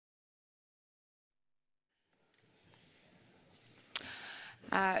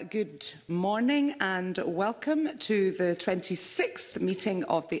Good morning and welcome to the 26th meeting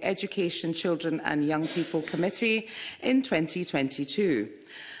of the Education, Children and Young People Committee in 2022.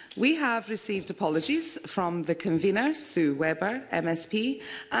 We have received apologies from the convener, Sue Webber, MSP,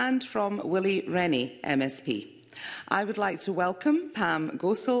 and from Willie Rennie, MSP. I would like to welcome Pam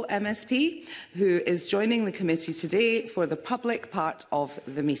Gosal, MSP, who is joining the committee today for the public part of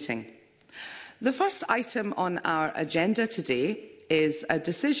the meeting. The first item on our agenda today is a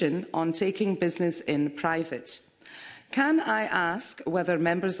decision on taking business in private. Can I ask whether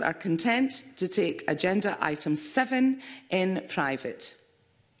members are content to take agenda item 7 in private?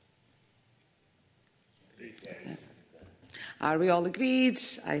 Yes. Are we all agreed?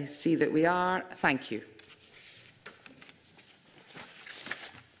 I see that we are. Thank you.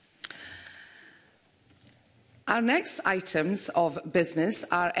 Our next items of business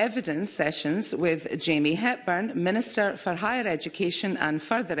are evidence sessions with Jamie Hepburn, Minister for Higher Education and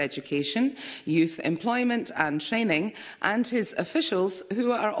Further Education, Youth Employment and Training, and his officials,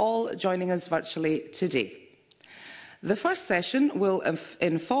 who are all joining us virtually today. The first session will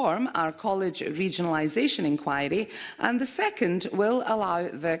inform our college regionalisation inquiry, and the second will allow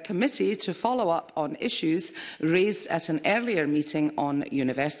the committee to follow up on issues raised at an earlier meeting on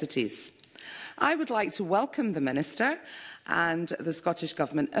universities. I would like to welcome the Minister and the Scottish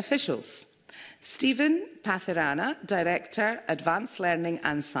Government officials. Stephen Pathirana, Director, Advanced Learning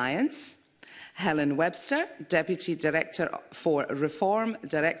and Science. Helen Webster, Deputy Director for Reform,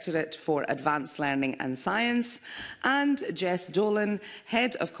 Directorate for Advanced Learning and Science. And Jess Dolan,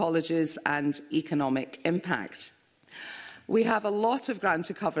 Head of Colleges and Economic Impact. We have a lot of ground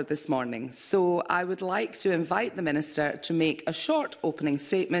to cover this morning, so I would like to invite the Minister to make a short opening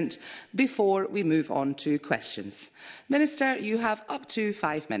statement before we move on to questions. Minister, you have up to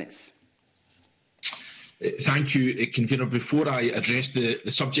 5 minutes. Thank you, Convener. Before I address the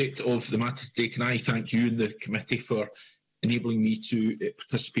subject of the matter today, can I thank you and the committee for enabling me to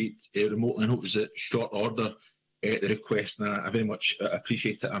participate remotely. I hope it was a short order, the request, and I very much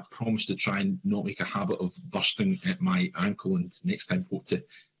appreciate it. I promise to try and not make a habit of bursting at my ankle, and next time hope to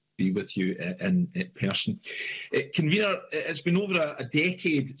be with you in person. Convener, it's been over a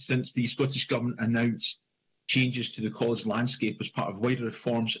decade since the Scottish Government announced changes to the college landscape as part of wider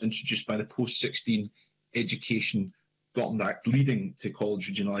reforms introduced by the Post-16 Education Scotland Act, leading to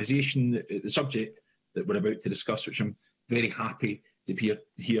college regionalisation, the subject that we're about to discuss, which I'm very happy to be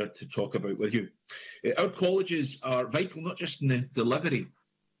here to talk about with you. Our colleges are vital not just in the delivery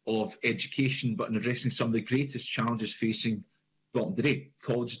of education, but in addressing some of the greatest challenges facing Scotland today.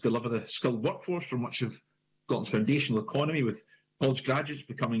 Colleges deliver the skilled workforce for much of Scotland's foundational economy, with college graduates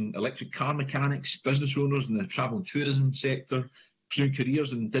becoming electric car mechanics, business owners in the travel and tourism sector, pursuing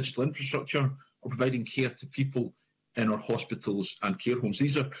careers in digital infrastructure, or providing care to people in our hospitals and care homes.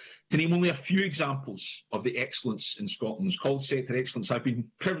 These are, to name only a few examples of the excellence in Scotland's college sector excellence I've been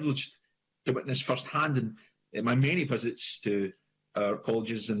privileged to witness firsthand in my many visits to our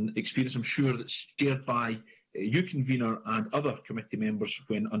colleges, and experience I'm sure that's shared by you, Convener, and other committee members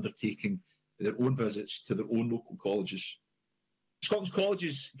when undertaking their own visits to their own local colleges. Scotland's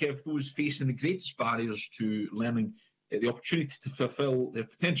colleges give those facing the greatest barriers to learning the opportunity to fulfil their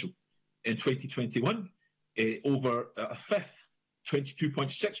potential. In 2021, over a fifth,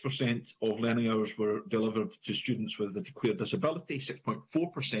 22.6% of learning hours were delivered to students with a declared disability,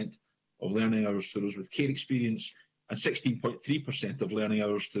 6.4% of learning hours to those with care experience, and 16.3% of learning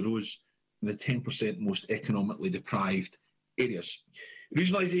hours to those in the 10% most economically deprived areas.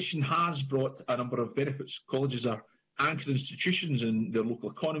 Regionalisation has brought a number of benefits. Colleges are anchored institutions in their local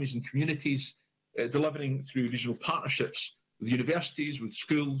economies and communities, delivering through regional partnerships with universities, with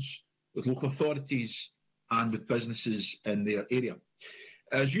schools, with local authorities and with businesses in their area.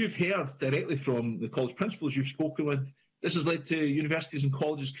 As you've heard directly from the college principals you've spoken with, this has led to universities and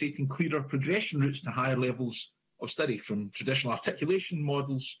colleges creating clearer progression routes to higher levels of study, from traditional articulation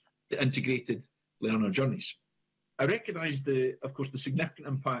models to integrated learner journeys. I recognise, of course, the significant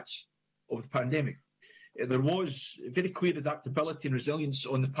impacts of the pandemic. There was very clear adaptability and resilience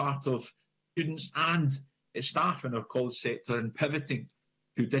on the part of students and staff in our college sector in pivoting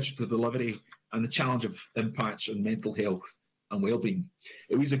to digital delivery and the challenge of impacts on mental health and wellbeing.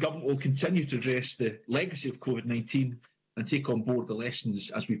 We as a government will continue to address the legacy of COVID-19 and take on board the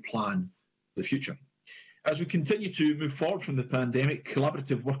lessons as we plan for the future. As we continue to move forward from the pandemic,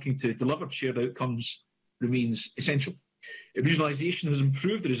 collaborative working to deliver shared outcomes remains essential. Regionalisation has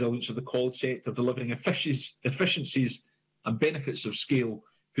improved the resilience of the college sector, delivering efficiencies and benefits of scale,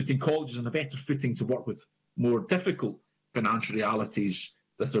 putting colleges on a better footing to work with more difficult financial realities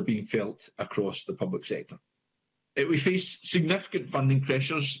that are being felt across the public sector. We face significant funding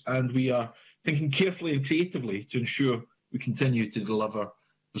pressures, and we are thinking carefully and creatively to ensure we continue to deliver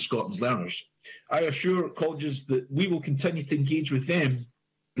for Scotland's learners. I assure colleges that we will continue to engage with them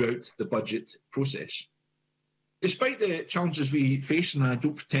throughout the budget process. Despite the challenges we face, and I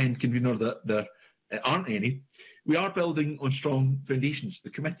don't pretend, Convener, that there aren't any, we are building on strong foundations. The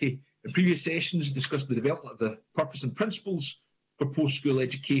committee in previous sessions discussed the development of the purpose and principles for post-school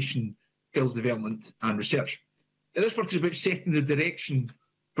education, skills development and research. Now, this work is about setting the direction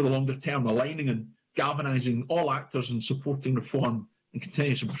for the longer term, aligning and galvanising all actors and supporting reform and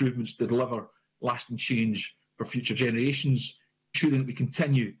continuous improvements to deliver lasting change for future generations, ensuring that we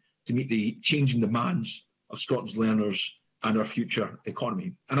continue to meet the changing demands of Scotland's learners and our future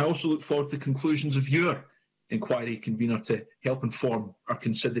economy. And I also look forward to the conclusions of your inquiry, Convener, to help inform our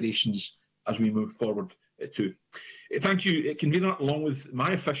considerations as we move forward too. Thank you, Convener. Along with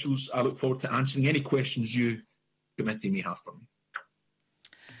my officials, I look forward to answering any questions you, committee, may have for me.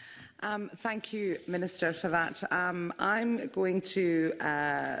 Thank you, Minister, for that. I'm going to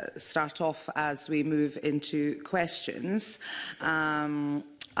start off as we move into questions.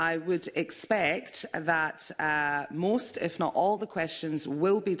 I would expect that most, if not all, the questions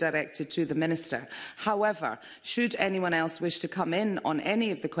will be directed to the Minister. However, should anyone else wish to come in on any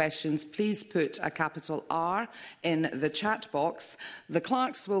of the questions, please put a capital R in the chat box. The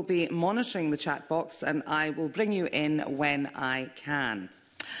clerks will be monitoring the chat box, and I will bring you in when I can.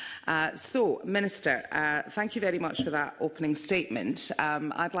 Minister, thank you very much for that opening statement.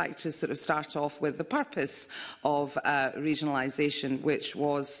 I'd like to sort of start off with the purpose of regionalisation, which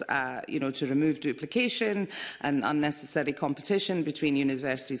was, to remove duplication and unnecessary competition between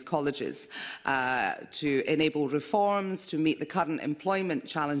universities, colleges, to enable reforms, to meet the current employment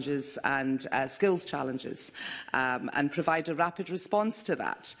challenges and skills challenges, and provide a rapid response to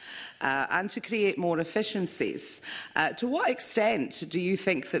that, and to create more efficiencies. To what extent do you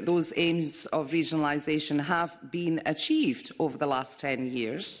think that those aims of regionalisation have been achieved over the last 10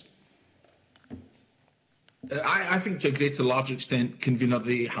 years? I think to a greater large extent, Convener,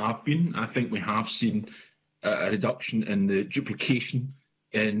 they have been. I think we have seen a reduction in the duplication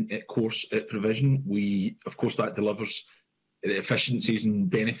in course provision. Of course, that delivers the efficiencies and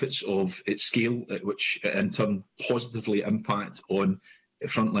benefits of its scale, which in turn positively impact on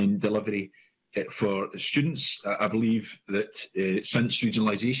frontline delivery for students. I believe that since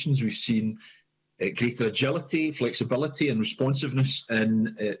regionalisations, we've seen greater agility, flexibility and responsiveness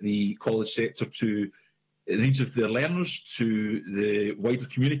in the college sector to the needs of their learners, to the wider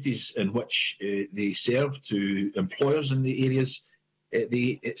communities in which they serve, to employers in the areas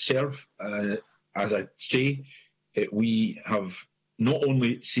they serve. As I say, we have not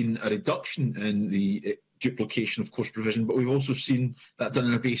only seen a reduction in the duplication of course provision, but we've also seen that done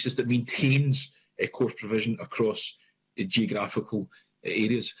on a basis that maintains course provision across geographical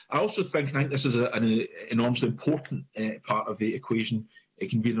areas. I also think this is an enormously important part of the equation,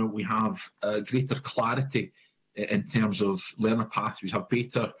 Convener. We have greater clarity in terms of learner pathways, have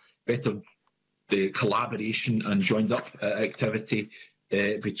better collaboration and joined up activity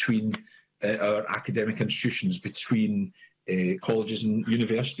between our academic institutions, between colleges and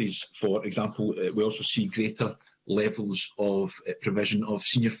universities, for example. We also see greater levels of provision of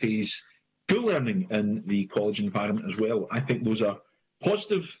senior phase school learning in the college environment as well. I think those are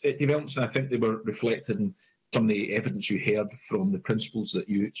positive developments, and I think they were reflected in some of the evidence you heard from the principals that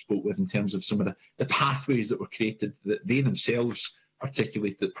you spoke with in terms of some of the pathways that were created that they themselves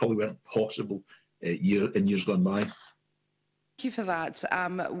articulated that probably weren't possible in years gone by. Thank you for that.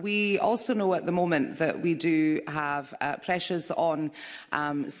 We also know at the moment that we do have pressures on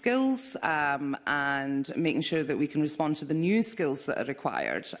skills and making sure that we can respond to the new skills that are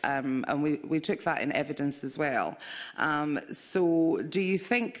required. And we took that in evidence as well. So do you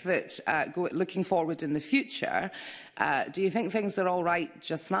think that looking forward in the future, do you think things are all right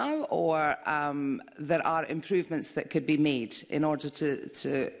just now, or there are improvements that could be made in order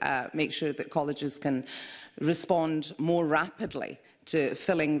to make sure that colleges can respond more rapidly to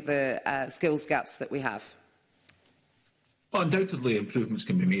filling the skills gaps that we have? Well, undoubtedly improvements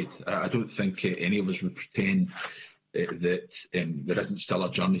can be made. I don't think any of us would pretend that there isn't still a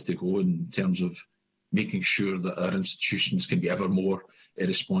journey to go in terms of making sure that our institutions can be ever more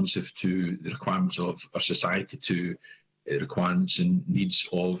responsive to the requirements of our society, to requirements and needs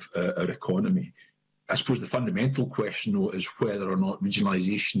of our economy. I suppose the fundamental question, though, is whether or not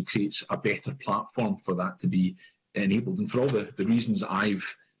regionalisation creates a better platform for that to be enabled. And for all the reasons that I've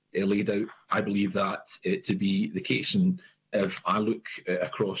laid out, I believe that to be the case. And if I look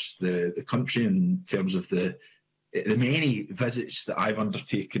across the country in terms of the many visits that I've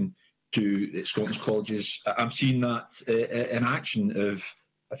undertaken to Scotland's colleges. I'm seeing that in action. If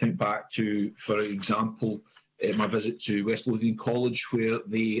I think back to, for example, my visit to West Lothian College, where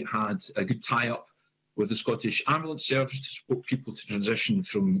they had a good tie-up with the Scottish Ambulance Service to support people to transition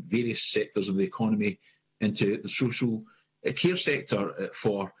from various sectors of the economy into the social care sector.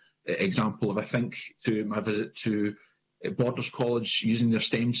 For example, if I think to my visit to Borders College, using their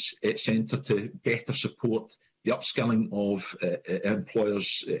STEM centre to better support the upskilling of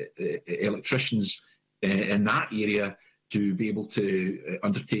employers, electricians in that area, to be able to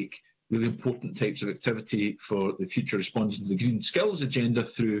undertake really important types of activity for the future, responding to the Green Skills agenda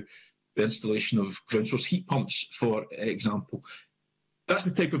through the installation of ground source heat pumps, for example. That's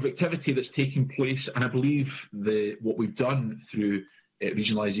the type of activity that's taking place, and I believe what we've done through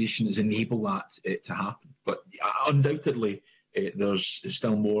regionalisation is enable that to happen. But undoubtedly, there's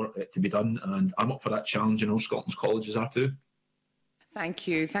still more to be done, and I'm up for that challenge, and all Scotland's colleges are too. Thank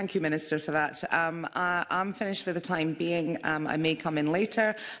you, Minister, for that. I'm finished for the time being. I may come in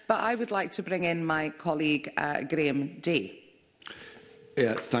later, but I would like to bring in my colleague Graham Day.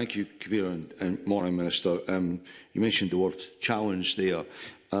 Thank you, Kavira, and morning, Minister. You mentioned the word challenge there.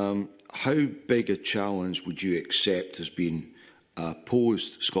 How big a challenge would you accept has been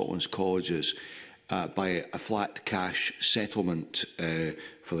posed to Scotland's colleges by a flat cash settlement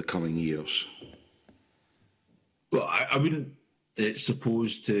for the coming years? Well, I wouldn't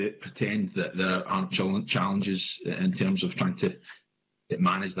suppose to pretend that there aren't challenges in terms of trying to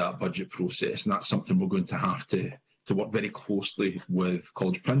manage that budget process, and that's something we're going to have to work very closely with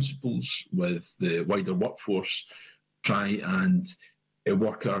college principals, with the wider workforce, try and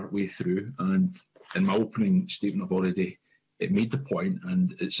work our way through. And in my opening statement, I've already made the point,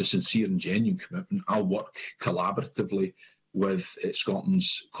 and it's a sincere and genuine commitment. I'll work collaboratively with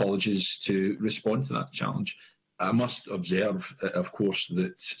Scotland's colleges to respond to that challenge. I must observe, of course,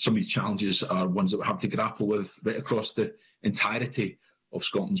 that some of these challenges are ones that we have to grapple with right across the entirety of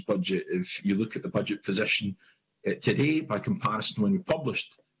Scotland's budget. If you look at the budget position today, by comparison to when we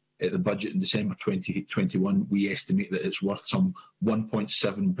published the budget in December 2021, we estimate that it's worth some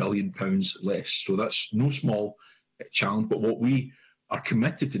 £1.7 billion less. So that's no small challenge. But what we are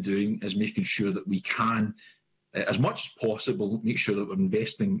committed to doing is making sure that we can, as much as possible, make sure that we're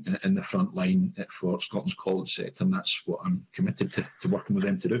investing in the front line for Scotland's college sector, and that's what I'm committed to working with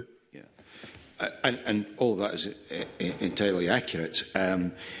them to do. Yeah, and all of that is entirely accurate.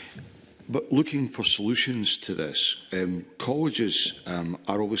 But looking for solutions to this, colleges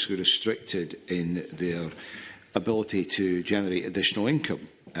are obviously restricted in their ability to generate additional income,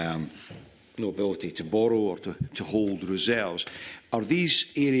 no ability to borrow or to hold reserves. Are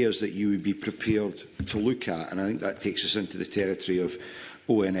these areas that you would be prepared to look at? And I think that takes us into the territory of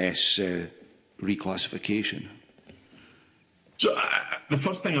ONS reclassification. So the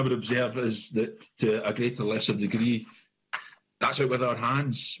first thing I would observe is that, to a greater or lesser degree, that's out with our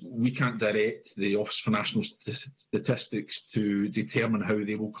hands. We can't direct the Office for National Statistics to determine how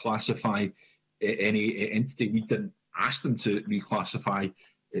they will classify any entity. We didn't ask them to reclassify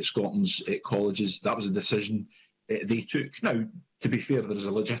Scotland's colleges. That was a decision they took. Now, to be fair, there is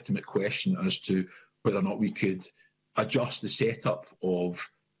a legitimate question as to whether or not we could adjust the setup of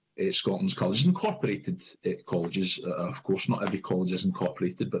Scotland's colleges, incorporated colleges. Of course, not every college is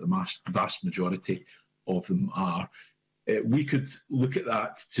incorporated, but the vast majority of them are. We could look at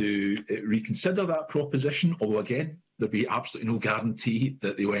that to reconsider that proposition, although again, there'd be absolutely no guarantee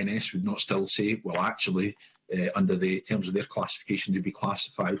that the ONS would not still say, well, actually, under the terms of their classification, they'd be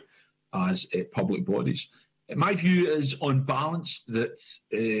classified as public bodies. My view is, on balance, that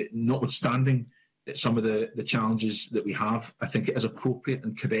notwithstanding some of the challenges that we have, I think it is appropriate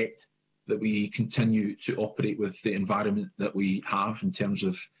and correct that we continue to operate with the environment that we have in terms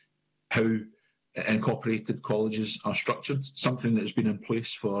of how incorporated colleges are structured, something that has been in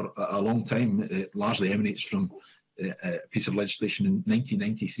place for a long time. It largely emanates from a piece of legislation in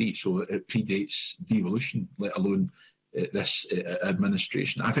 1993, so it predates devolution, let alone this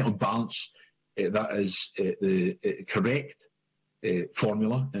administration. I think on balance, that is the correct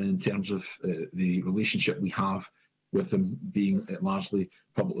formula in terms of the relationship we have with them being largely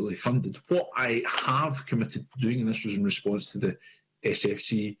publicly funded. What I have committed to doing, and this was in response to the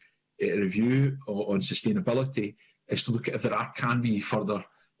SFC review on sustainability, is to look at if there can be further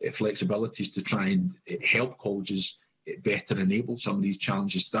flexibilities to try and help colleges better enable some of these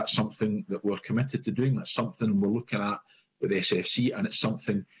challenges. That's something that we're committed to doing. That's something we're looking at with SFC, and it's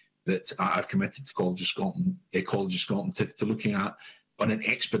something that I've committed to College of Scotland to looking at on an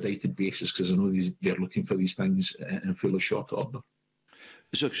expedited basis, because I know they're looking for these things in fairly short order.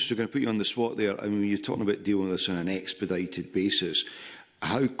 So going to put you on the spot there. I mean, you're talking about dealing with this on an expedited basis.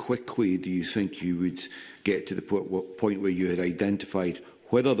 how quickly do you think you would get to the point where you had identified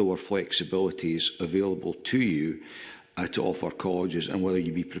whether there were flexibilities available to you to offer colleges, and whether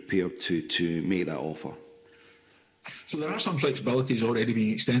you'd be prepared to make that offer? So there are some flexibilities already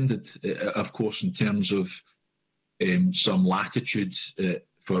being extended, of course, in terms of some latitudes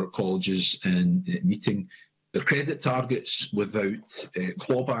for colleges in meeting their credit targets without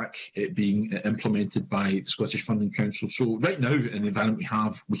clawback being implemented by the Scottish Funding Council. So right now, in the environment we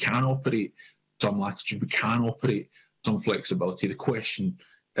have, we can operate some latitude, we can operate some flexibility. The question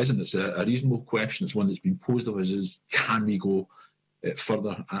isn't, it's a reasonable question, it's one that's been posed of us, is can we go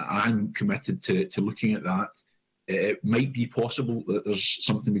further? I'm committed to looking at that. It might be possible that there's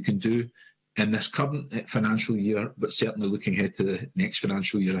something we can do in this current financial year, but certainly looking ahead to the next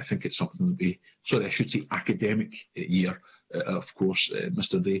financial year, I think it's something that I should say academic year, of course,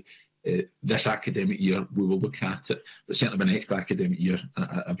 Mr. Day. This academic year, we will look at it, but certainly by next academic year,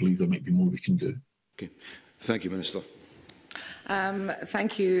 I believe there might be more we can do. Okay. Thank you, Minister.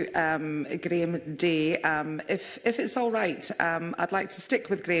 Thank you, Graham Day. If it's all right, I'd like to stick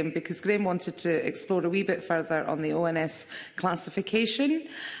with Graham, because Graham wanted to explore a wee bit further on the ONS classification,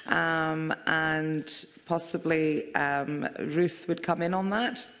 and possibly Ruth would come in on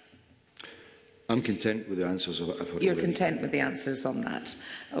that. I'm content with the answers I've heard. You're content with the answers on that.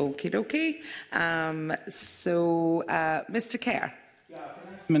 Okie dokie. Mr. Kerr.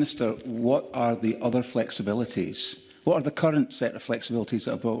 Minister, what are the other flexibilities? What are the current set of flexibilities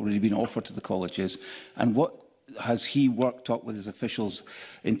that have already been offered to the colleges, and what has he worked up with his officials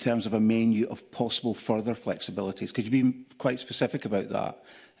in terms of a menu of possible further flexibilities? Could you be quite specific about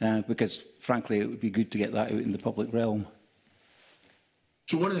that? Because, frankly, it would be good to get that out in the public realm.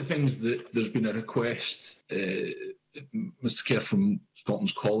 So one of the things that there's been a request, Mr. Kerr, from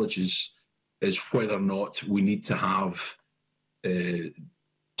Scotland's colleges is whether or not we need to have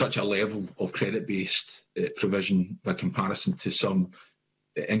such a level of credit-based provision by comparison to some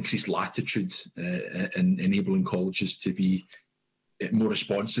increased latitude in enabling colleges to be more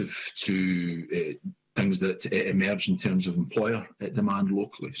responsive to things that emerge in terms of employer demand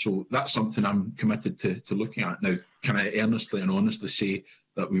locally. So that's something I'm committed to looking at. Now, can I earnestly and honestly say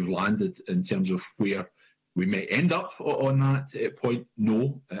that we've landed in terms of where we may end up on that point?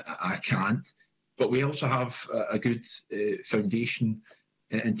 No, I can't. But we also have a good foundation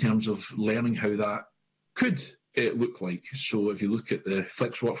in terms of learning how that could look like. So if you look at the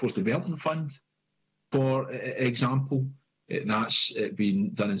Flex Workforce Development Fund, for example, that's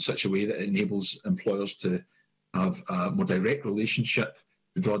been done in such a way that it enables employers to have a more direct relationship,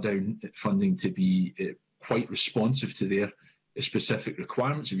 to draw down funding to be quite responsive to their specific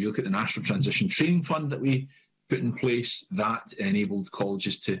requirements. If you look at the National Transition Training Fund that we put in place, that enabled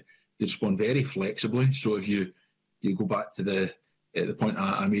colleges to respond very flexibly. So if you go back to the point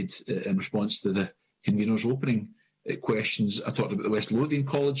I made in response to the convener's opening questions, I talked about the West Lothian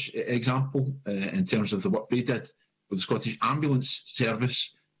College example in terms of the work they did with the Scottish Ambulance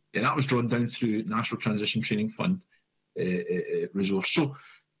Service, and that was drawn down through National Transition Training Fund resource. So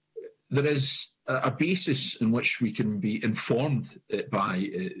there is a basis in which we can be informed by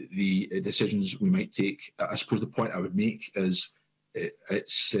the decisions we might take. I suppose the point I would make is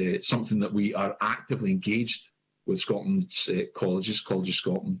it's something that we are actively engaged with Scotland's colleges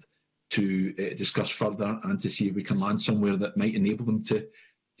Scotland, to discuss further and to see if we can land somewhere that might enable them to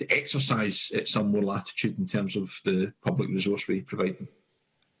exercise some more latitude in terms of the public resource we provide them.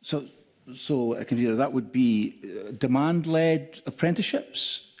 So Convener, that would be demand-led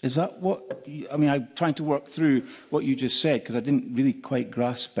apprenticeships? Is that what... I mean, I'm trying to work through what you just said, because I didn't really quite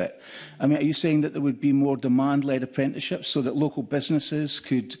grasp it. I mean, are you saying that there would be more demand-led apprenticeships so that local businesses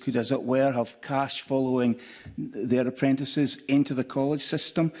could, as it were, have cash following their apprentices into the college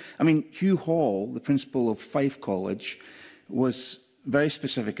system? I mean, Hugh Hall, the principal of Fife College, was very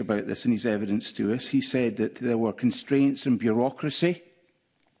specific about this in his evidence to us. He said that there were constraints in bureaucracy,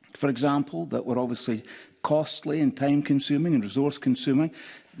 for example, that were obviously costly and time-consuming and resource-consuming.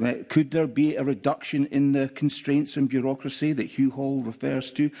 Could there be a reduction in the constraints and bureaucracy that Hugh Hall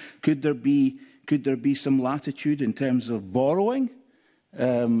refers to? Could there be some latitude in terms of borrowing?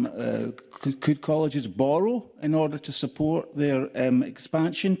 Could colleges borrow in order to support their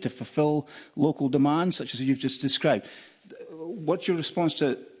expansion, to fulfil local demands, such as you've just described? What's your response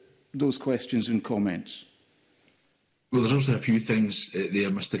to those questions and comments? Well, there's also a few things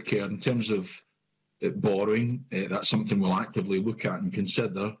there, Mr. Kerr. In terms of borrowing, that's something we'll actively look at and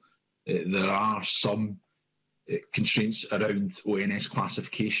consider. There are some constraints around ONS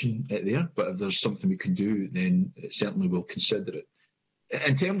classification there, but if there's something we can do, then certainly we'll consider it.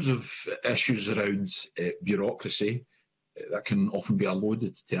 In terms of issues around bureaucracy, that can often be a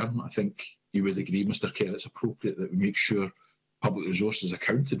loaded term. I think you would agree, Mr Kerr, it's appropriate that we make sure public resources are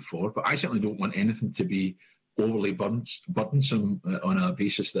accounted for, but I certainly don't want anything to be overly burdensome on a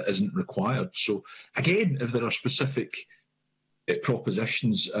basis that isn't required. So again, if there are specific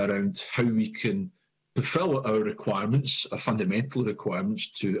propositions around how we can fulfil our requirements, our fundamental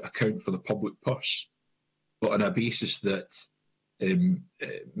requirements to account for the public purse, but on a basis that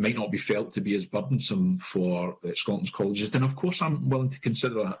might not be felt to be as burdensome for Scotland's colleges, then of course I'm willing to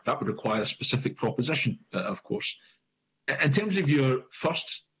consider that. That would require a specific proposition, of course. In terms of your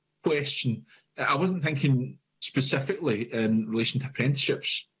first question, I wasn't thinking specifically in relation to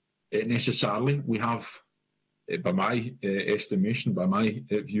apprenticeships necessarily. We have, by my estimation, by my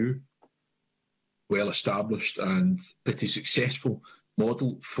view, well-established and pretty successful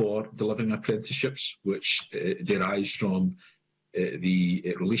model for delivering apprenticeships, which derives from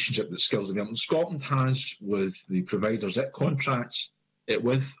the relationship that Skills Development Scotland has with the providers it contracts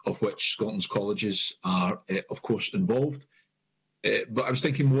with, of which Scotland's colleges are, of course, involved. But I was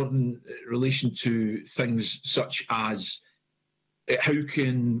thinking more in relation to things such as how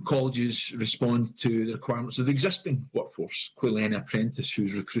can colleges respond to the requirements of the existing workforce? Clearly, any apprentice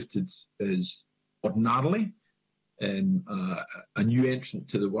who's recruited is ordinarily a new entrant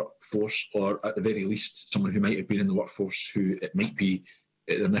to the workforce, or at the very least, someone who might have been in the workforce who it might be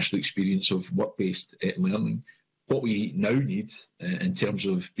their initial experience of work-based learning. What we now need in terms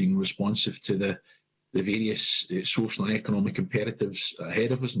of being responsive to the various social and economic imperatives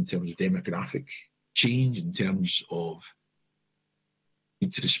ahead of us, in terms of demographic change, in terms of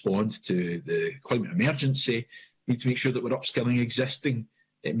need to respond to the climate emergency, we need to make sure that we're upskilling existing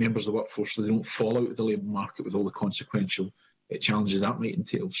members of the workforce so they don't fall out of the labour market with all the consequential challenges that might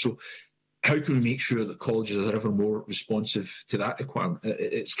entail. So how can we make sure that colleges are ever more responsive to that requirement?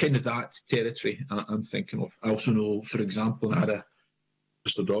 It's kind of that territory I'm thinking of. I also know, for example,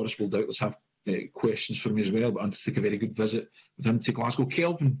 Mr Doris will doubtless have questions for me as well, but I undertook a very good visit with him to Glasgow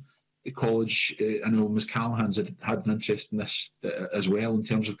Kelvin College. I know Ms Callahan's had an interest in this as well, in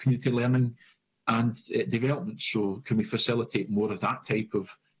terms of community learning and development. So can we facilitate more of that type of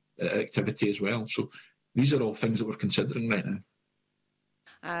activity as well? So these are all things that we're considering right now.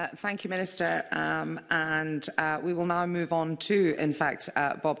 Thank you, Minister. And we will now move on to, in fact,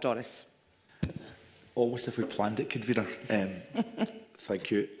 Bob Doris. Almost if we planned it, Convener.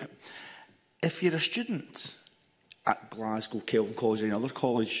 Thank you. If you're a student at Glasgow Kelvin College or any other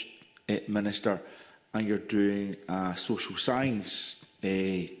college, Minister, and you're doing social science,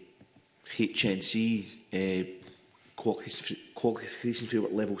 HNC, qualification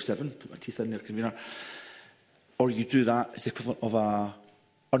framework level 7, put my teeth in there, Convener, or you do that as the equivalent of a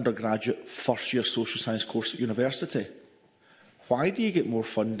undergraduate first-year social science course at university, why do you get more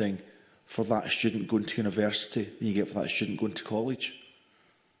funding for that student going to university than you get for that student going to college?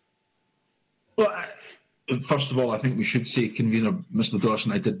 Well, first of all, I think we should say, Convener, Mr Doris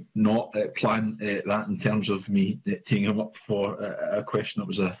and I did not plan that in terms of me teeing him up for a question that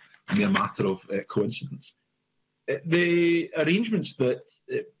was a mere matter of coincidence. The arrangements that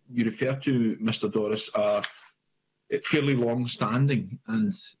you refer to, Mr Doris, are fairly long-standing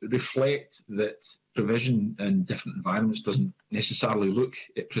and reflect that provision in different environments doesn't necessarily look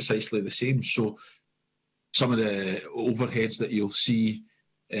precisely the same. So some of the overheads that you'll see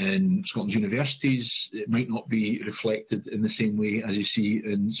in Scotland's universities, it might not be reflected in the same way as you see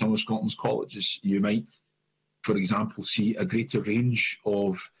in some of Scotland's colleges. You might, for example, see a greater range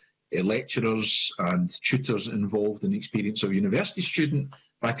of lecturers and tutors involved in the experience of a university student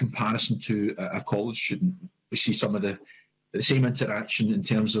by comparison to a college student. We see some of the same interaction in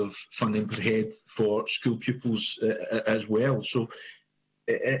terms of funding per head for school pupils as well. So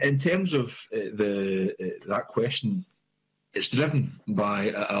in terms of that question, it's driven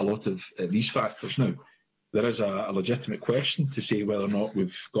by a lot of these factors. Now, there is a legitimate question to say whether or not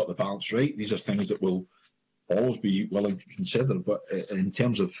we've got the balance right. These are things that we'll always be willing to consider, but in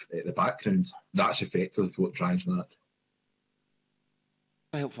terms of the background, that's effectively what drives that.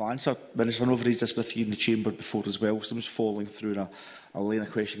 A helpful answer, Minister. I've raised this with you in the chamber before as well, so I'm just following through a line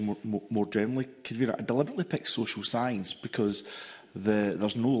of questioning more generally. Convener, I deliberately picked social science because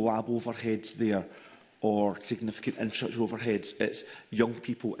there's no lab overheads there or significant infrastructure overheads. It's young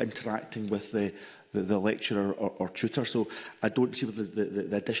people interacting with the lecturer or tutor. So I don't see what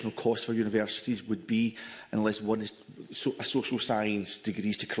the additional cost for universities would be unless one is a social science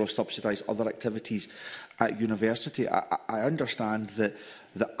degrees to cross-subsidise other activities at university. I understand that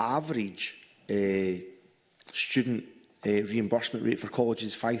the average student reimbursement rate for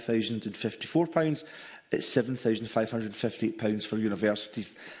colleges is £5,054. It's £7,558 for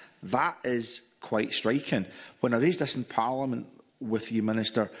universities. That is quite striking. When I raised this in Parliament with you,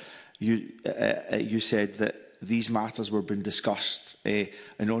 Minister, you said that these matters were being discussed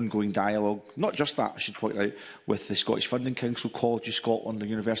in ongoing dialogue, not just that, I should point out, with the Scottish Funding Council, Colleges Scotland and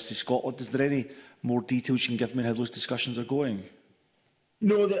University of Scotland. Is there any more details you can give me on how those discussions are going?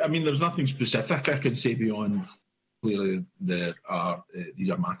 No, I mean, there's nothing specific I can say beyond clearly there are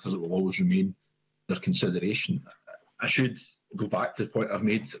these are matters that will always remain their consideration. I should go back to the point I've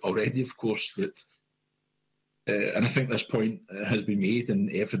made already, of course, that, and I think this point has been made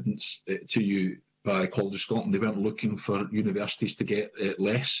in evidence to you by College of Scotland. They weren't looking for universities to get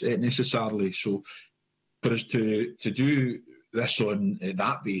less necessarily. So for us to do this on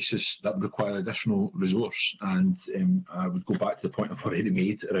that basis, that would require additional resource. And I would go back to the point I've already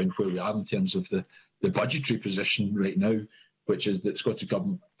made around where we are in terms of the budgetary position right now, which is that the Scottish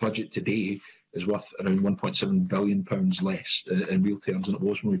Government budget today is worth around £1.7 billion less in real terms than it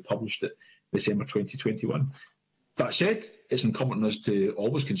was when we published it December 2021. That said, it's incumbent on us to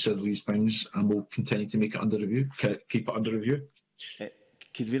always consider these things, and we'll continue to make it under review, keep it under review.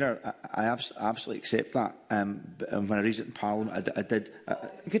 Convener, I absolutely accept that. But when I raised it in Parliament, I did.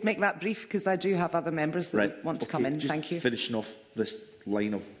 You could make that brief, because I do have other members that want to come in. Thank you. Finishing off this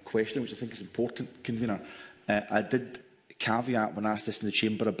line of questioning, which I think is important, Convener. I did caveat when asked this in the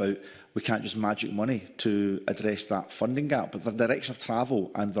Chamber about we can't just magic money to address that funding gap, but the direction of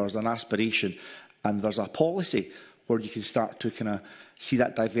travel, and there's an aspiration and there's a policy where you can start to kind of see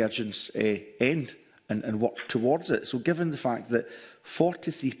that divergence end and work towards it. So given the fact that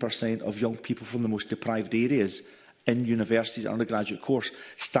 43% of young people from the most deprived areas in universities and undergraduate course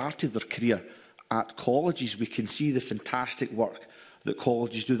started their career at colleges, we can see the fantastic work that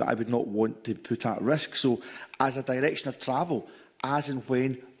colleges do that I would not want to put at risk. So as a direction of travel, as and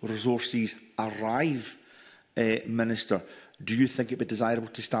when resources arrive, Minister, do you think it would be desirable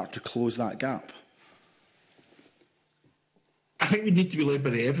to start to close that gap? I think we need to be led by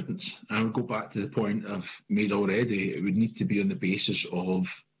the evidence. And I would go back to the point I've made already. It would need to be on the basis of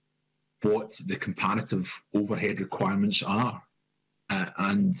what the comparative overhead requirements are.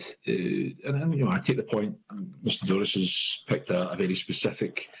 And you know, I take the point Mr. Doris has picked a very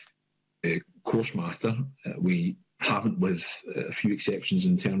specific course matter. We haven't, with a few exceptions,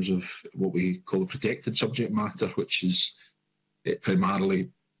 in terms of what we call a protected subject matter, which is primarily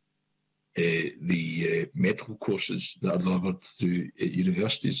the medical courses that are delivered through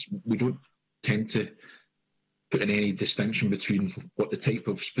universities. We don't tend to put in any distinction between what the type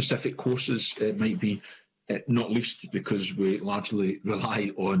of specific courses might be, not least because we largely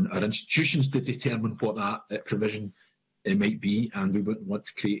rely on our institutions to determine what that provision might be, and we wouldn't want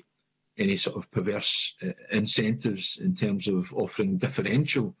to create any sort of perverse incentives in terms of offering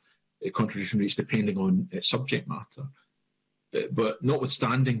differential contribution rates depending on subject matter. But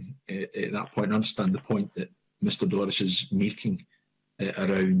notwithstanding that point, I understand the point that Mr. Doris is making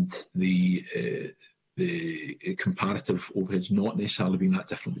around the comparative overheads not necessarily being that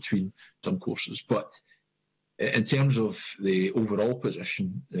different between some courses. But in terms of the overall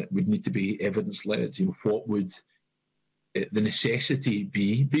position, it would need to be evidence-led. You know, what would the necessity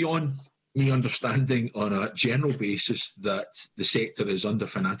be, beyond me understanding on a general basis that the sector is under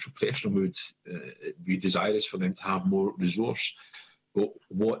financial pressure and would be desirous for them to have more resource, but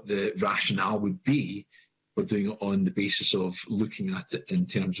what the rationale would be for doing it on the basis of looking at it in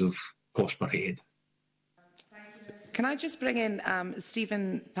terms of cost per head. Can I just bring in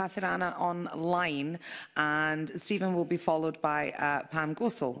Stephen Pathirana online, and Stephen will be followed by Pam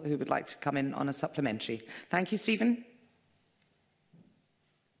Gosal, who would like to come in on a supplementary. Thank you, Stephen.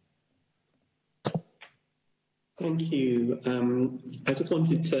 Thank you. I just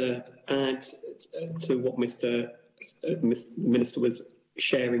wanted to add to what Mr. Minister was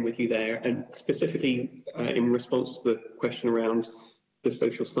sharing with you there, and specifically in response to the question around the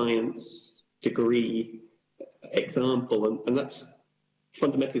social science degree example, and that's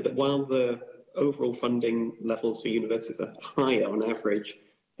fundamentally that while the overall funding levels for universities are higher on average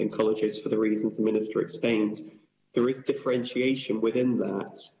than colleges for the reasons the Minister explained, there is differentiation within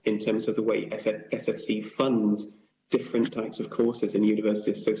that in terms of the way SFC fund different types of courses in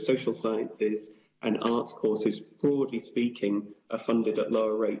universities. So social sciences and arts courses, broadly speaking, are funded at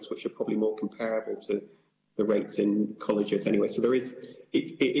lower rates, which are probably more comparable to the rates in colleges anyway. So there's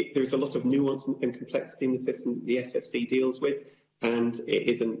a lot of nuance and complexity in the system the SFC deals with, and it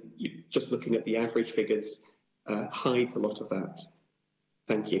isn't just looking at the average figures hides a lot of that.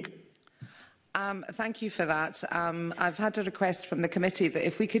 Thank you. Thank you for that. I've had a request from the committee that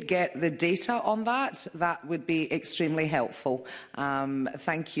if we could get the data on that, that would be extremely helpful.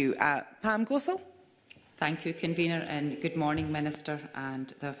 Thank you. Pam Gosal? Thank you, Convener, and good morning, Minister,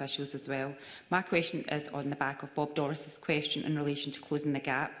 and the officials as well. My question is on the back of Bob Doris's question in relation to closing the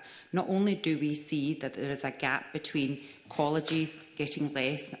gap. Not only do we see that there is a gap between colleges getting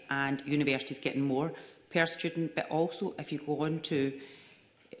less and universities getting more per student, but also if you go on to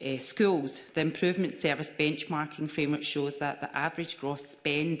schools, the Improvement Service benchmarking framework shows that the average gross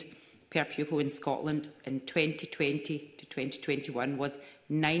spend per pupil in Scotland in 2020 to 2021 was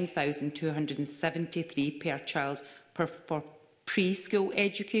 £9,273 per child for preschool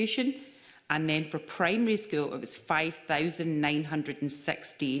education, and then for primary school it was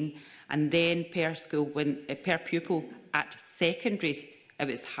 £5,916, and then per pupil at secondary it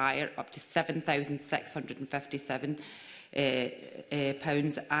was higher, up to £7,657.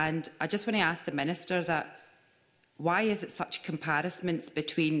 And I just want to ask the Minister that why is it such comparisons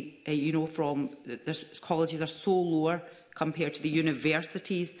between, from the colleges are so lower compared to the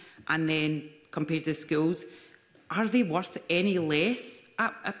universities and then compared to the schools? Are they worth any less?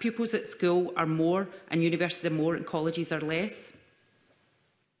 Pupils at school are more and universities are more and colleges are less?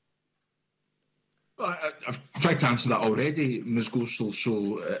 Well, I've tried to answer that already, Ms Gossel.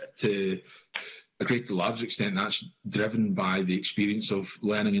 So to a great to large extent that's driven by the experience of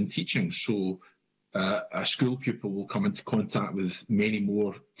learning and teaching. So a school pupil will come into contact with many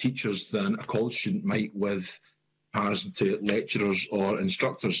more teachers than a college student might with comparison to lecturers or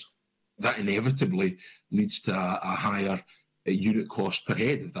instructors. That inevitably leads to a higher unit cost per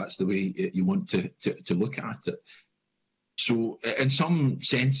head, if that's the way you want to look at it. So in some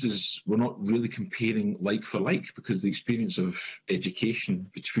senses, we're not really comparing like for like, because the experience of education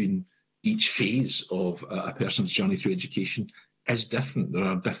between each phase of a person's journey through education is different. There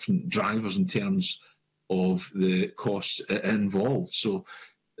are different drivers in terms of the costs involved. So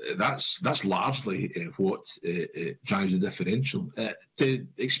that's largely what drives the differential. To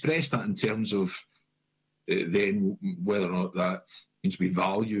express that in terms of then whether or not that means we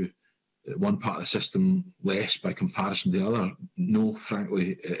value one part of the system less by comparison to the other, no,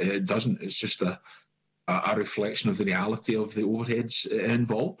 frankly, it doesn't. It's just a reflection of the reality of the overheads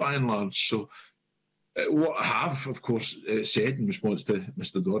involved by and large. So what I have, of course, said in response to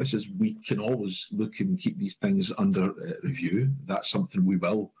Mr Doris is we can always look and keep these things under review. That's something we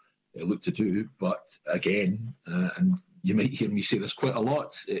will look to do. But again, and you might hear me say this quite a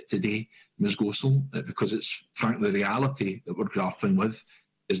lot today, Ms Gossel, because it's frankly the reality that we're grappling with,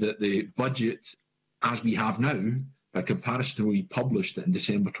 is that the budget, as we have now, by comparison to what we published in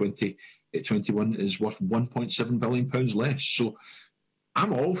December 2021, is worth £1.7 billion less. So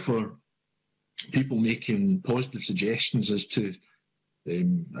I'm all for people making positive suggestions as to a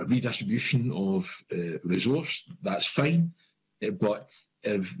redistribution of resource. That's fine, but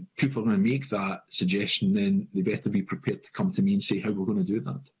if people are going to make that suggestion, then they better be prepared to come to me and say how we're going to do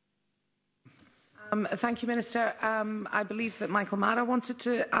that. Thank you, Minister. I believe that Michael Mara wanted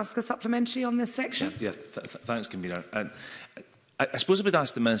to ask a supplementary on this section. Thanks, Convener. I suppose I would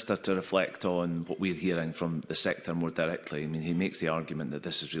ask the Minister to reflect on what we're hearing from the sector more directly. I mean, he makes the argument that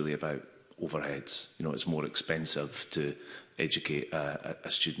this is really about overheads. You know, it's more expensive to educate a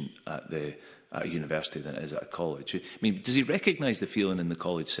student at a university than it is at a college. I mean, does he recognise the feeling in the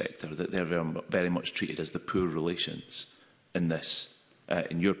college sector that they're very much treated as the poor relations in this,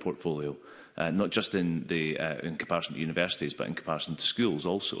 in your portfolio? Not just in comparison to universities, but in comparison to schools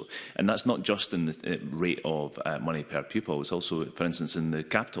also. And that's not just in the rate of money per pupil, it's also, for instance, in the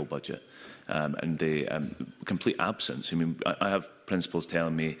capital budget and the complete absence. I mean, I have principals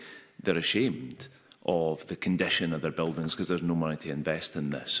telling me they're ashamed of the condition of their buildings because there's no money to invest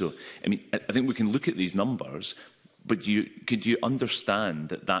in this. So, I mean, I think we can look at these numbers, but could you understand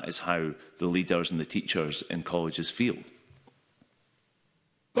that that is how the leaders and the teachers in colleges feel?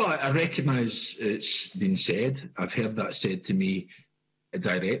 Well, I recognise it's been said. I've heard that said to me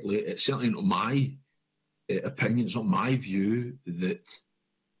directly. It's certainly not my opinion, it's not my view that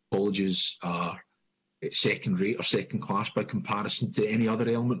colleges are second rate or second class by comparison to any other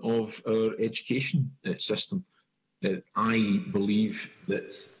element of our education system. I believe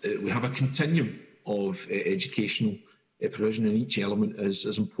that we have a continuum of educational provision, and each element is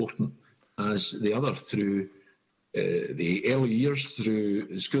as important as the other, through the early years, through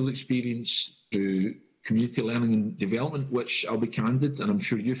the school experience, through community learning and development, which I'll be candid, and I'm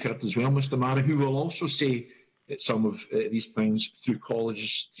sure you've heard as well, Mr Mara, who will also say some of these things, through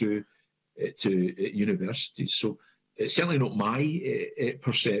colleges, through to universities. So it's certainly not my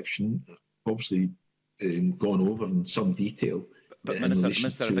perception, obviously gone over in some detail. But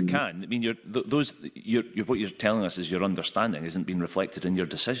Minister, if I can, I mean, what you're telling us is your understanding isn't being reflected in your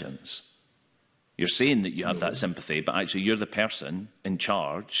decisions. You're saying that you have that sympathy, but actually you're the person in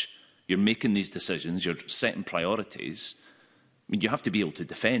charge. you're making these decisions, you're setting priorities. I mean, you have to be able to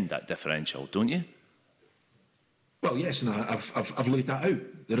defend that differential, don't you? Well, yes, and I've laid that out.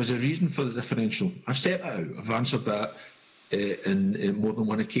 There is a reason for the differential. I've set that out. I've answered that in more than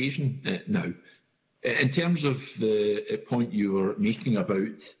one occasion now. In terms of the point you were making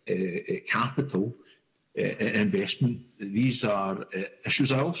about capital investment, these are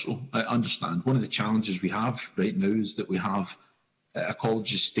issues I also understand. One of the challenges we have right now is that we have a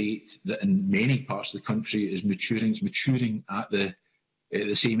college estate that in many parts of the country is maturing at the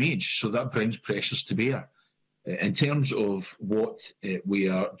same age. So that brings pressures to bear. In terms of what we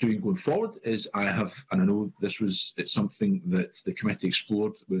are doing going forward is I know this was something that the committee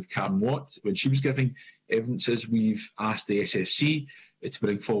explored with Karen Watt when she was giving evidence, is we've asked the SFC to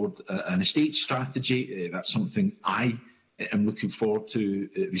bring forward an estate strategy. That's something I am looking forward to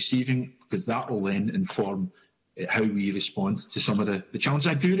receiving, because that will then inform how we respond to some of the challenges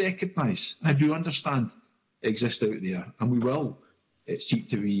I do recognise, I do understand exist out there, and we will seek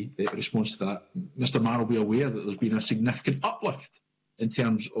to be response to that. Mr Marr will be aware that there's been a significant uplift in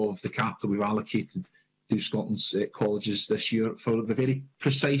terms of the capital we've allocated to Scotland's colleges this year, for the very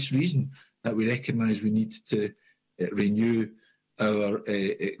precise reason that we recognise we need to renew our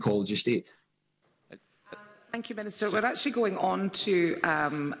college estate. Thank you, Minister. We're actually going on to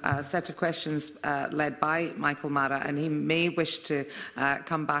a set of questions led by Michael Mara, and he may wish to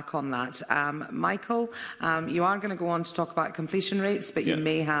come back on that. Michael, you are going to go on to talk about completion rates, but you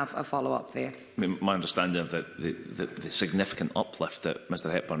may have a follow-up there. I mean, my understanding of the significant uplift that Mr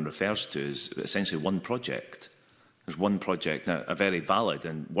Hepburn refers to is essentially one project. There's one project now, a very valid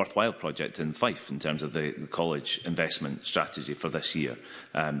and worthwhile project in Fife in terms of the college investment strategy for this year.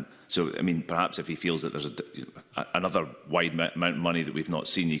 So, I mean, perhaps if he feels that there's another wide amount of money that we've not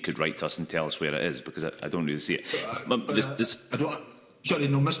seen, he could write to us and tell us where it is, because I don't really see it. Sorry,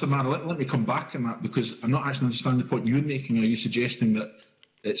 no, Mr Marr, let me come back on that, because I'm not actually understanding the point you're making. Are you suggesting that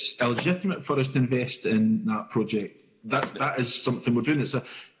it's illegitimate for us to invest in that project? That is something we're doing.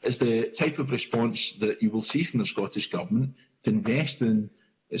 It's the type of response that you will see from the Scottish Government to invest in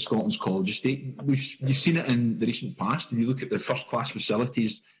Scotland's college estate. You've seen it in the recent past. If you look at the first-class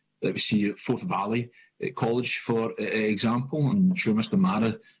facilities that we see at Forth Valley College, for example, I'm sure Mr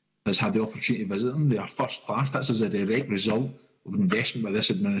Mara has had the opportunity to visit them. They are first-class. That's as a direct result of investment by this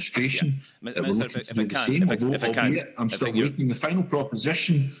administration. Yeah. We're looking to do the same, I'm still waiting the final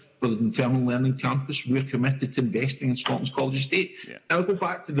proposition for the Dunfermline Learning Campus. We're committed to investing in Scotland's college estate. Yeah. I'll go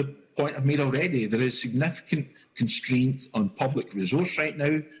back to the point I've made already. There is significant constraint on public resource right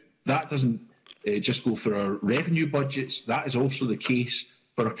now. That doesn't just go for our revenue budgets. That is also the case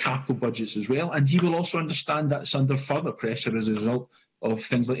for our capital budgets as well. And he will also understand that it's under further pressure as a result of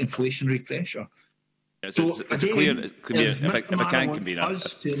things like inflationary pressure. It's clear. If I can convene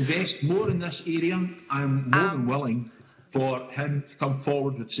us to invest more in this area, I'm more than willing for him to come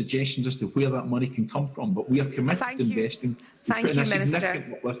forward with suggestions as to where that money can come from. But we are committed to investing. Thank you, Minister.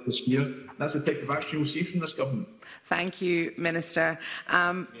 Significant uplift this year. That's the type of action you'll see from this government. Thank you, Minister.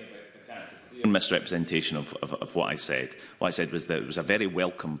 Misrepresentation of what I said. What I said was that it was a very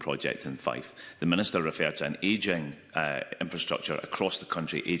welcome project in Fife. The Minister referred to an ageing infrastructure across the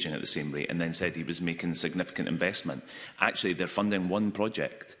country, ageing at the same rate, and then said he was making significant investment. Actually, they're funding one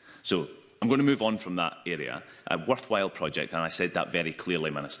project. So I'm going to move on from that area. A worthwhile project, and I said that very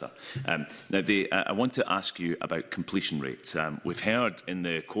clearly, Minister. Now, I want to ask you about completion rates. We've heard in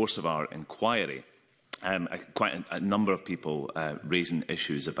the course of our inquiry quite a number of people raising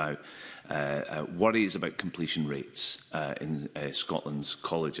issues about worries about completion rates in Scotland's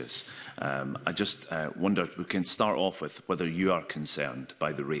colleges. I just wondered, we can start off with whether you are concerned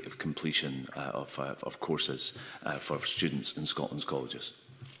by the rate of completion of courses for students in Scotland's colleges.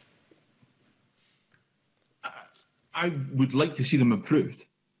 I would like to see them improved.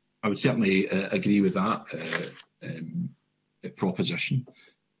 I would certainly agree with that proposition.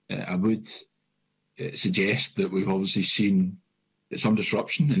 I would suggest that we've obviously seen some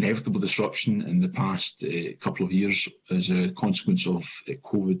disruption, inevitable disruption in the past couple of years as a consequence of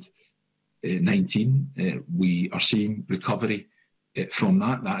COVID-19. We are seeing recovery from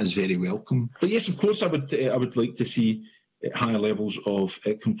that. That is very welcome. But yes, of course, I would like to see higher levels of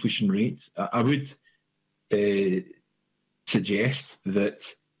completion rate. I would suggest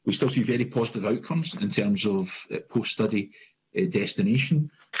that we still see very positive outcomes in terms of post-study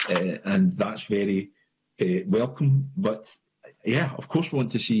destination, and that's very welcome. But yeah, of course we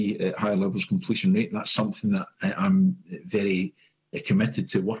want to see higher levels of completion rate. That's something that I'm very committed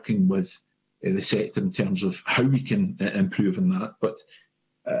to working with the sector in terms of how we can improve on that. But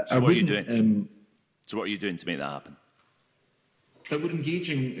so what are you doing? So what are you doing to make that happen? We're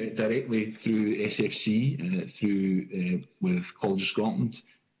engaging directly through SFC, with College of Scotland,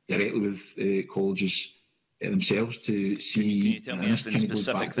 directly with colleges themselves to see. Can you tell me anything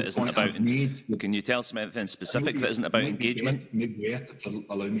specific that isn't about? Can you tell us anything specific that isn't about engagement? Maybe to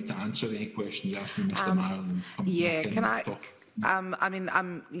allow me to answer any questions asked me, Mr. Maher. Yeah, can I? I mean,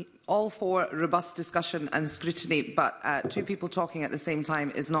 I'm all for robust discussion and scrutiny, but two people talking at the same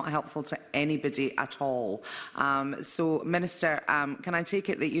time is not helpful to anybody at all. So, Minister, can I take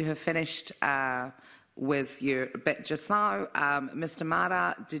it that you have finished with your bit just now? Mr.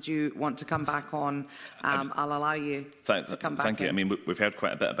 Mara, did you want to come back on? I'll allow you to come back. Thank you. I mean, we've heard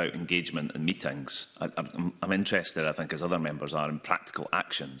quite a bit about engagement and meetings. I'm interested, I think, as other members are, in practical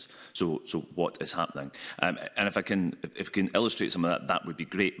actions. So what is happening? And if you can illustrate some of that, that would be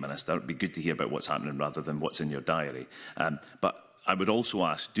great, Minister. It would be good to hear about what's happening rather than what's in your diary. But I would also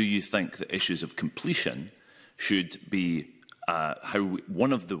ask, do you think that issues of completion should be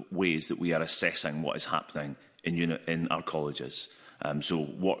one of the ways that we are assessing what is happening in our colleges?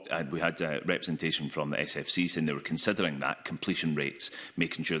 We had representation from the SFC saying they were considering that, completion rates,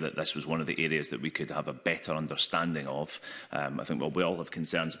 making sure that this was one of the areas that we could have a better understanding of. I think we all have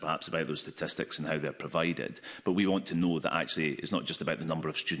concerns perhaps about those statistics and how they're provided, but we want to know that actually it's not just about the number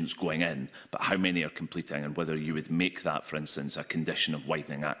of students going in, but how many are completing and whether you would make that, for instance, a condition of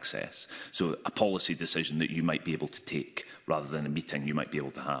widening access. So a policy decision that you might be able to take rather than a meeting you might be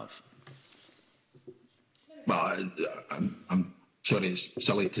able to have. Well, I'm sorry, it's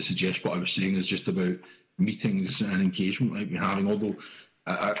silly to suggest what I was saying is just about meetings and engagement we might be having, although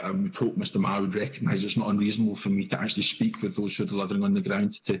I would hope Mr Maher would recognise it's not unreasonable for me to actually speak with those who are delivering on the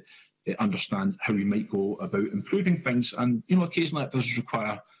ground to understand how we might go about improving things. And, you know, occasionally it does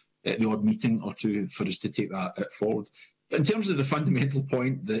require the odd meeting or two for us to take that forward. But in terms of the fundamental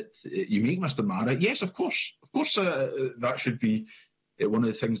point that you make, Mr Maher, yes, of course that should be one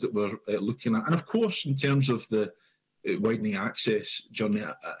of the things that we're looking at. And of course, in terms of the widening access journey,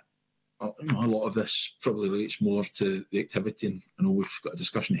 a lot of this probably relates more to the activity, and I know we've got a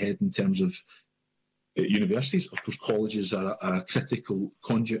discussion ahead in terms of universities. Of course, colleges are a critical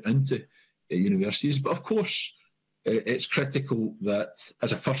conduit into universities, but of course it's critical that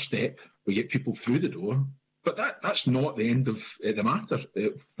as a first step we get people through the door, but that's not the end of the matter.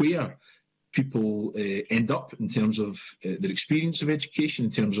 Where people end up in terms of their experience of education,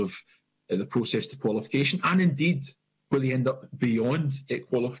 in terms of the process to qualification, and indeed where they end up beyond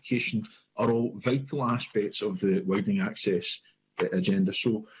qualification, are all vital aspects of the widening access agenda.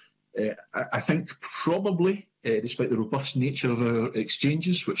 So I think probably, despite the robust nature of our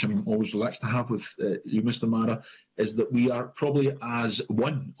exchanges, which I'm always relaxed to have with you, Mr Maher, is that we are probably as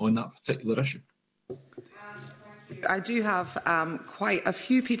one on that particular issue. I do have quite a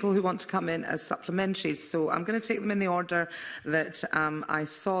few people who want to come in as supplementaries, so I'm going to take them in the order that I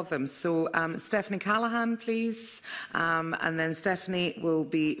saw them. So Stephanie Callaghan, please, and then Stephanie will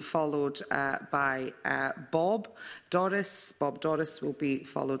be followed by Bob Doris. Bob Doris will be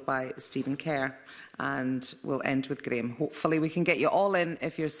followed by Stephen Kerr, and we'll end with Graham. Hopefully we can get you all in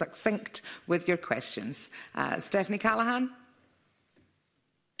if you're succinct with your questions. Stephanie Callaghan.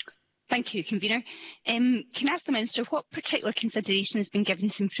 Thank you, Convener. Can I ask the Minister what particular consideration has been given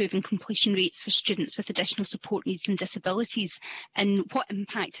to improving completion rates for students with additional support needs and disabilities, and what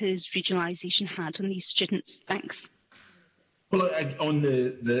impact has regionalisation had on these students? Thanks. Well, on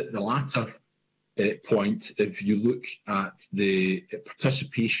the latter point, if you look at the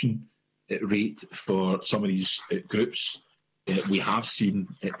participation rate for some of these groups, we have seen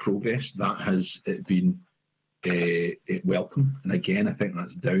progress. That has been welcome, and again, I think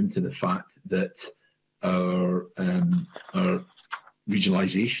that's down to the fact that our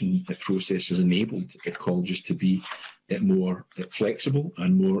regionalisation process has enabled colleges to be more flexible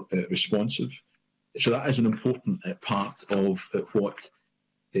and more responsive. So that is an important part of what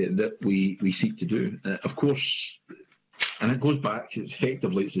that we seek to do. Of course, and it goes back,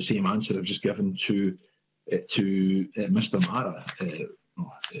 effectively, it's the same answer I've just given to Mr Maher.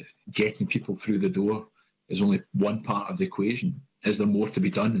 Getting people through the door is only one part of the equation. Is there more to be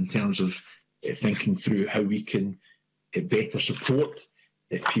done in terms of thinking through how we can better support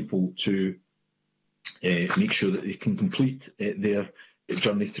people to make sure that they can complete their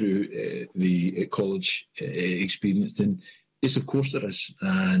journey through the college experience? And yes, of course there is,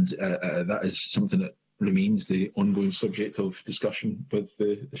 and that is something that remains the ongoing subject of discussion with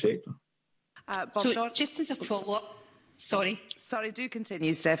the sector. So just as a follow-up, sorry, do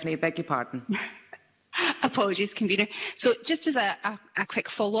continue, Stephanie, beg your pardon. A Apologies, Convener. So just as a quick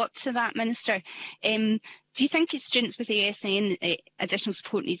follow-up to that, Minister, do you think students with ASN, additional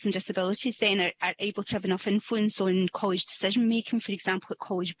support needs and disabilities, then are able to have enough influence on college decision-making, for example, at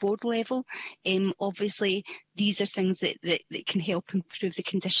college board level? Obviously, these are things that can help improve the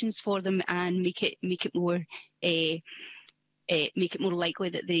conditions for them and make it more likely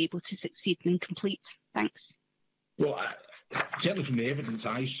that they're able to succeed and complete. Thanks. Well, certainly from the evidence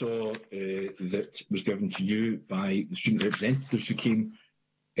I saw that was given to you by the student representatives who came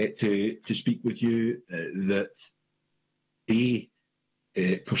to speak with you, that they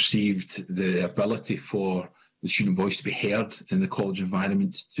perceived the ability for the student voice to be heard in the college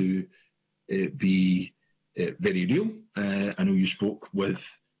environment to be very real. I know you spoke with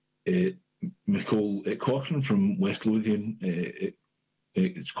Nicole Cochrane from West Lothian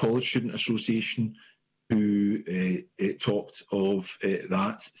College Student Association, who talked of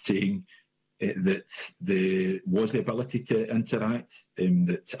that, saying that there was the ability to interact,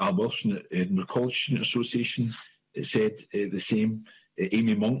 that Al Wilson at Edinburgh College Student Association said the same.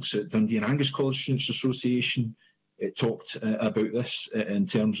 Amy Monks at Dundee and Angus College Students Association talked about this in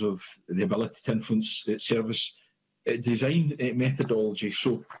terms of the ability to influence service design methodology.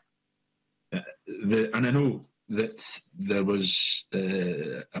 So, and I know that there was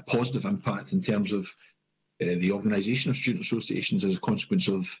a positive impact in terms of the organisation of student associations as a consequence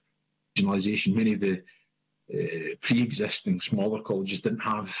of regionalisation. Many of the pre-existing smaller colleges didn't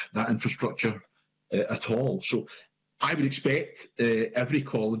have that infrastructure at all. So I would expect every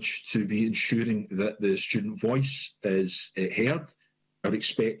college to be ensuring that the student voice is heard. I would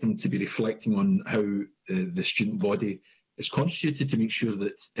expect them to be reflecting on how the student body is constituted to make sure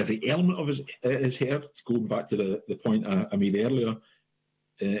that every element of it is heard. Going back to the point I made earlier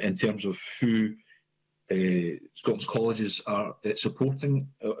in terms of who Scotland's colleges are supporting,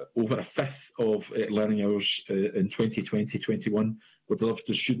 over a fifth of learning hours in 2020-21 were delivered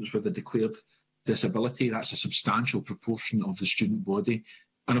to students with a declared disability. That's a substantial proportion of the student body,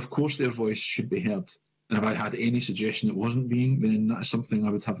 and of course their voice should be heard. And if I had any suggestion it wasn't being, then that's something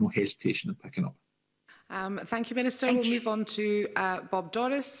I would have no hesitation in picking up. Thank you, Minister. We'll move on to Bob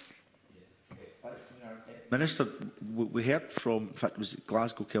Doris. Minister, we heard from, in fact, it was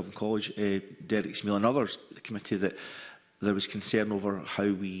Glasgow Kelvin College, Derek Smale and others at the committee, that there was concern over how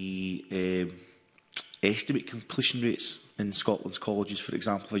we estimate completion rates in Scotland's colleges. For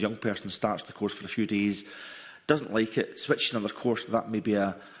example, if a young person starts the course for a few days, doesn't like it, switches to another course, that may be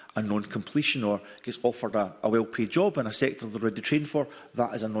a non-completion, or gets offered a well-paid job in a sector they're already trained for,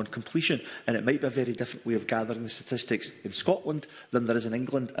 that is a non-completion. And it might be a very different way of gathering the statistics in Scotland than there is in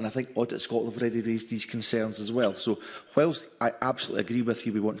England, and I think Audit Scotland have already raised these concerns as well. So whilst I absolutely agree with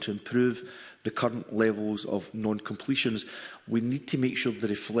you, we want to improve the current levels of non-completions, we need to make sure they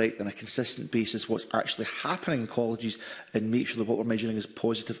reflect on a consistent basis what's actually happening in colleges, and make sure that what we're measuring is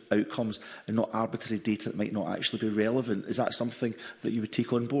positive outcomes and not arbitrary data that might not actually be relevant. Is that something that you would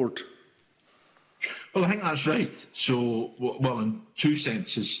take on board? Well, I think that's right. So, well, in two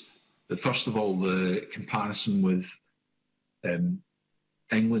senses. First of all, the comparison with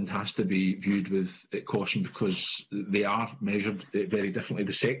England has to be viewed with caution, because they are measured very differently.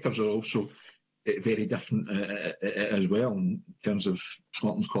 The sectors are also very different as well, in terms of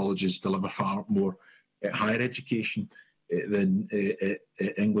Scotland's colleges deliver far more higher education than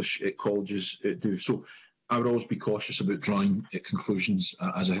English colleges do. So I would always be cautious about drawing conclusions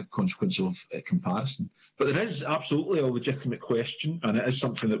as a consequence of comparison. But there is absolutely a legitimate question, and it is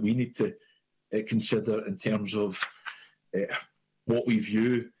something that we need to consider in terms of what we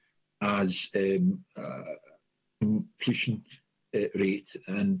view as completion rate.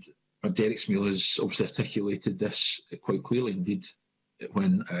 And Derek Smale has obviously articulated this quite clearly. Indeed,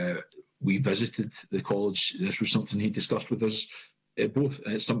 when we visited the college, this was something he discussed with us both.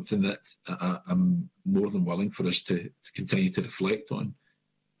 And it's something that I'm more than willing for us to continue to reflect on.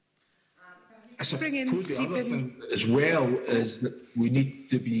 I suppose the other thing as well is that we need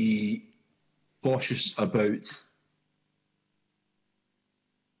to be cautious about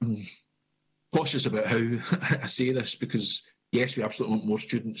how I say this, because yes, we absolutely want more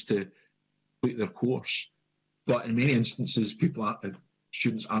students to complete their course, but in many instances,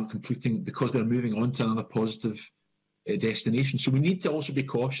 students aren't completing because they're moving on to another positive destination. So we need to also be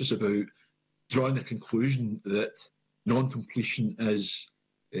cautious about drawing the conclusion that non-completion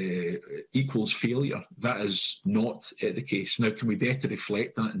equals failure. That is not the case. Now, can we better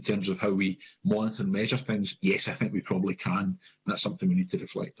reflect that in terms of how we monitor and measure things? Yes, I think we probably can. That's something we need to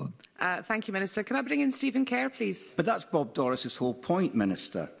reflect on. Thank you, Minister. Can I bring in Stephen Kerr, please? But that's Bob Doris's whole point,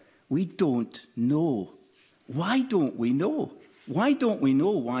 Minister. We don't know. Why don't we know? Why don't we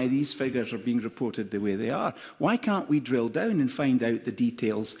know why these figures are being reported the way they are? Why can't we drill down and find out the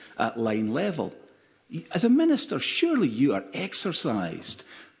details at line level? As a minister, surely you are exercised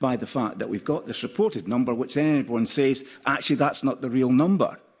by the fact that we've got this reported number, which then everyone says, actually, that's not the real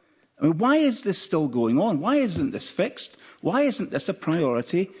number. I mean, why is this still going on? Why isn't this fixed? Why isn't this a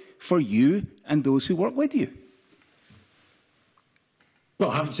priority for you and those who work with you? Well,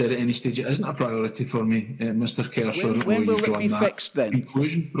 I haven't said at any stage it isn't a priority for me, Mr. Kerr. So when will it be fixed then?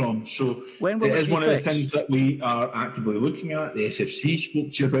 Conclusion from. So when will it is one fixed? of the things that we are actively looking at. The SFC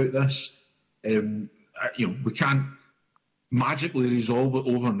spoke to you about this. We can't magically resolve it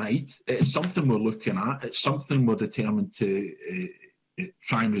overnight. It's something we're looking at. It's something we're determined to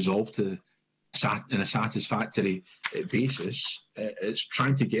try and resolve in a satisfactory basis. It's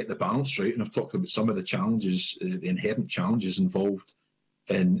trying to get the balance right, and I've talked about some of the challenges, the inherent challenges involved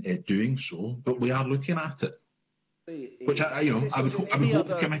in doing so. But we are looking at it. Which I would hope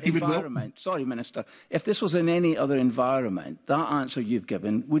the committee would welcome. Sorry, Minister. If this was in any other environment, that answer you've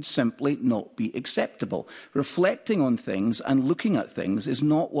given would simply not be acceptable. Reflecting on things and looking at things is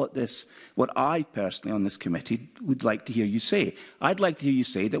not what I personally on this committee would like to hear you say. I'd like to hear you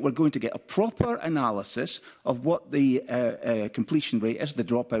say that we're going to get a proper analysis of what the completion rate is, the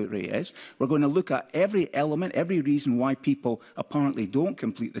dropout rate is. We're going to look at every element, every reason why people apparently don't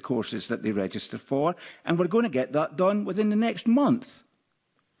complete the courses that they register for, and we're going to get that done within the next month.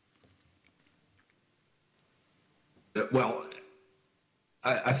 Well,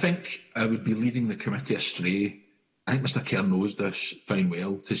 I think I would be leading the committee astray. I think Mr. Kerr knows this fine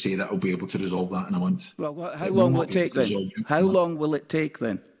well to say that I'll be able to resolve that in a month. Well, how long will it take then? How long will it take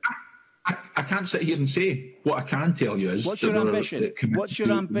then? I can't sit here and say. What I can tell you is... What's your ambition? What's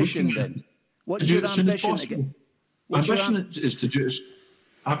your ambition then? What's your ambition again? My ambition is to do it...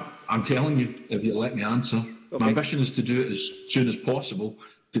 I'm telling you, if you let me answer. Okay. My ambition is to do it as soon as possible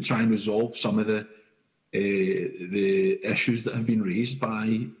to try and resolve some of the issues that have been raised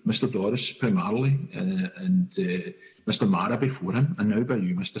by Mr. Doris primarily and Mr. Mara before him, and now by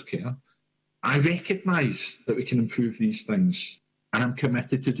you, Mr. Kerr. I recognise that we can improve these things, and I'm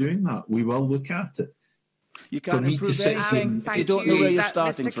committed to doing that. We will look at it. You can't improve anything if you don't know where you're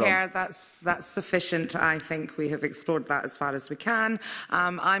starting from. Mr. Kerr, that's sufficient. I think we have explored that as far as we can.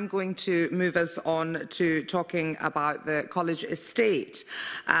 I'm going to move us on to talking about the college estate.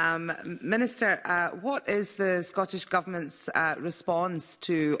 Minister, what is the Scottish Government's response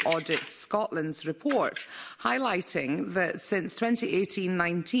to Audit Scotland's report, highlighting that since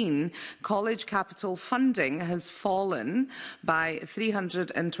 2018-19, college capital funding has fallen by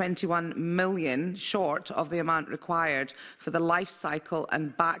 £321 million short of the amount required for the life cycle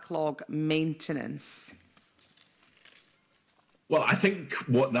and backlog maintenance? Well, I think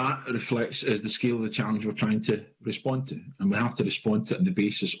what that reflects is the scale of the challenge we're trying to respond to, and we have to respond to it on the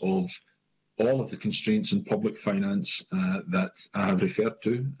basis of all of the constraints in public finance that I have referred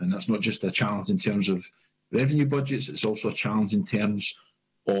to, and that's not just a challenge in terms of revenue budgets, it's also a challenge in terms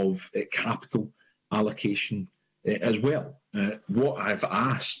of capital allocation as well. What I've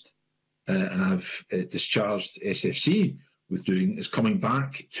asked and I've discharged SFC with doing is coming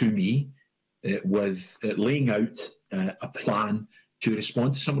back to me with laying out a plan to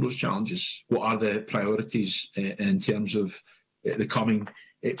respond to some of those challenges. What are the priorities in terms of the coming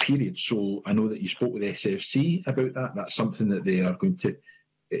period? So I know that you spoke with SFC about that. That's something that they are going to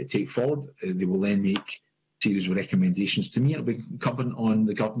take forward. They will then make a series of recommendations to me. It'll be incumbent on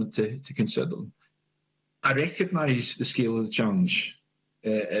the government to consider them. I recognise the scale of the challenge.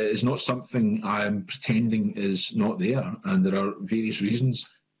 It is not something I am pretending is not there, and there are various reasons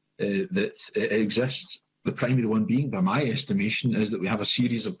that it exists. The primary one being, by my estimation, is that we have a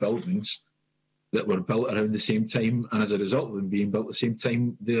series of buildings that were built around the same time, and as a result of them being built at the same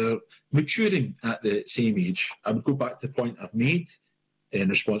time, they're maturing at the same age. I would go back to the point I've made in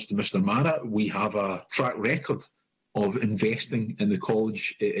response to Mr. Mara. We have a track record of investing in the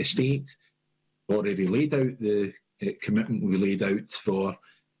college estate. Already laid out the commitment we laid out for,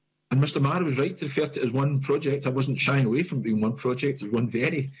 and Mr. Mara was right to refer to it as one project. I wasn't shying away from being one project. It's one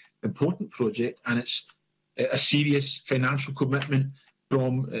very important project, and it's a serious financial commitment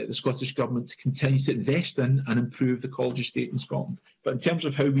from the Scottish Government to continue to invest in and improve the college estate in Scotland. But in terms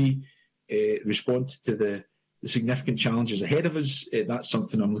of how we respond to the significant challenges ahead of us, that's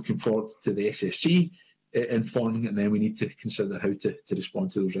something I'm looking forward to the SFC informing, and then we need to consider how to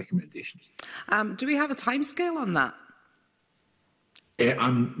respond to those recommendations. Do we have a timescale on that?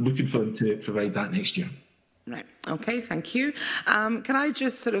 I'm looking for them to provide that next year. Right. Okay. Thank you. Can I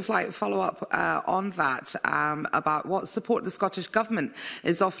just sort of follow up on that about what support the Scottish Government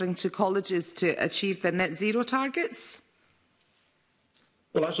is offering to colleges to achieve their net zero targets?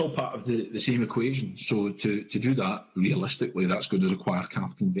 Well, that's all part of the same equation. So to do that realistically, that's going to require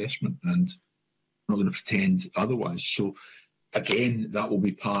capital investment, and I'm not going to pretend otherwise. So again, that will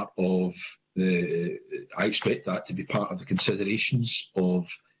be part of I expect that to be part of the considerations of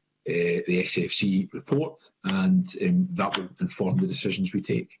the SFC report, and that will inform the decisions we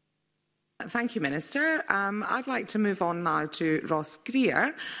take. Thank you, Minister. I'd like to move on now to Ross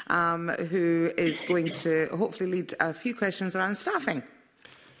Greer, who is going to hopefully lead a few questions around staffing.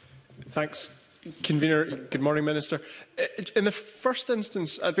 Thanks, Convener. Good morning, Minister. In the first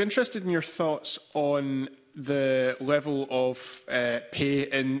instance, I'd be interested in your thoughts on the level of pay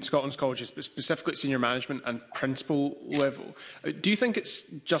in Scotland's colleges, but specifically at senior management and principal level. Do you think it's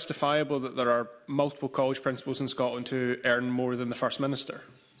justifiable that there are multiple college principals in Scotland who earn more than the First Minister?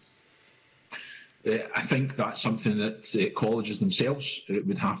 I think that's something that colleges themselves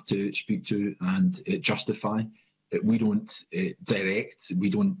would have to speak to and justify. We don't direct, we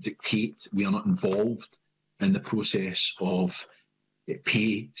don't dictate, we are not involved in the process of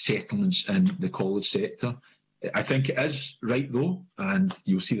pay settlements in the college sector. I think it is right though, and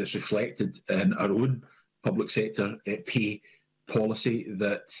you'll see this reflected in our own public sector pay policy,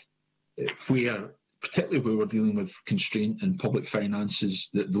 that particularly where we're dealing with constraint in public finances,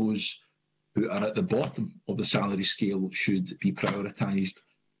 that those who are at the bottom of the salary scale should be prioritised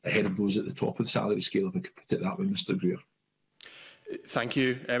ahead of those at the top of the salary scale, if I could put it that way, Mr Greer. Thank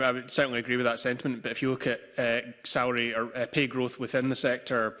you. I would certainly agree with that sentiment, but if you look at salary or pay growth within the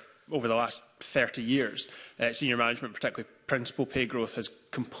sector over the last 30 years, senior management, particularly principal pay growth, has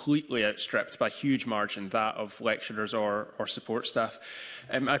completely outstripped by a huge margin that of lecturers or support staff.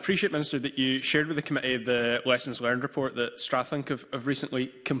 I appreciate, Minister, that you shared with the committee the lessons learned report that Strathlink have recently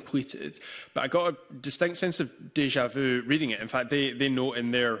completed, but I got a distinct sense of déjà vu reading it. In fact, they note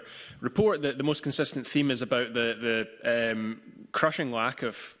in their report that the most consistent theme is about the crushing lack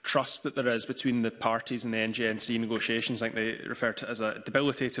of trust that there is between the parties in the NGNC negotiations. I think they refer to it as a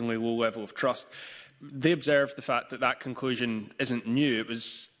debilitatingly low level of trust. They observed the fact that that conclusion isn't new. It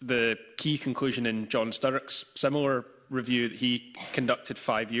was the key conclusion in John Sturrock's similar review that he conducted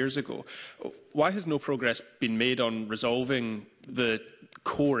 5 years ago. Why has no progress been made on resolving the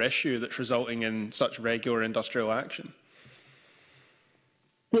core issue that's resulting in such regular industrial action?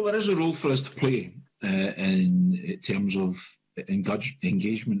 Well, there is a role for us to play in terms of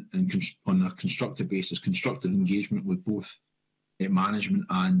engagement and on a constructive basis, constructive engagement with both management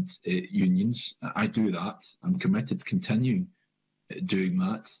and unions. I do that. I'm committed to continuing doing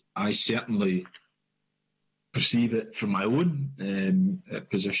that. I certainly perceive it from my own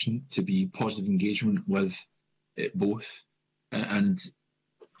position to be positive engagement with both, and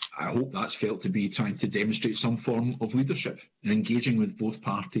I hope that's felt to be trying to demonstrate some form of leadership and engaging with both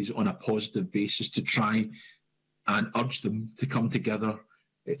parties on a positive basis to try and urge them to come together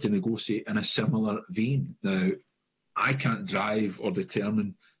to negotiate in a similar vein. Now, I can't drive or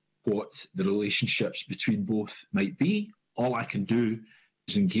determine what the relationships between both might be. All I can do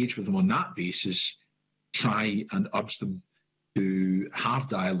is engage with them on that basis, try and urge them to have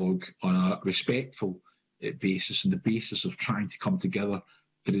dialogue on a respectful basis, and the basis of trying to come together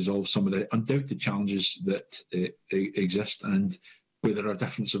to resolve some of the undoubted challenges that exist, and where there are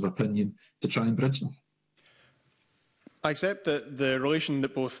differences of opinion, to try and bridge them. I accept that the relation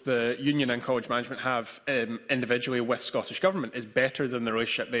that both the union and college management have individually with Scottish Government is better than the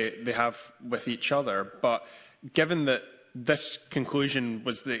relationship they have with each other. But given that this conclusion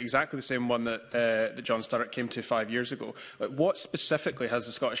was exactly the same one that John Sturrock came to 5 years ago, what specifically has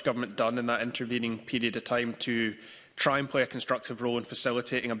the Scottish Government done in that intervening period of time to try and play a constructive role in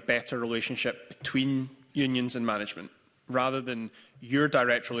facilitating a better relationship between unions and management, rather than your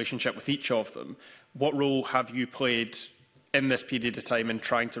direct relationship with each of them? What role have you played in this period of time in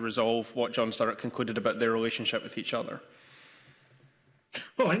trying to resolve what John Sturrock concluded about their relationship with each other?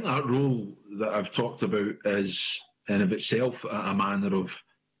 Well, I think that role that I've talked about is in of itself a manner of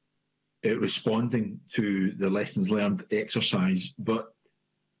responding to the lessons learned exercise. But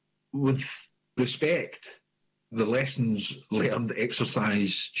with respect, the lessons learned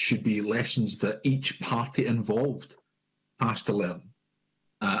exercise should be lessons that each party involved has to learn.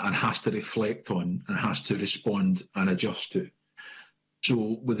 And has to reflect on and has to respond and adjust to.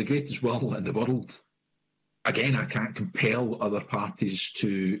 So with the greatest will in the world, again, I can't compel other parties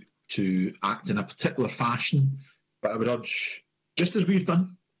to act in a particular fashion, but I would urge, just as we've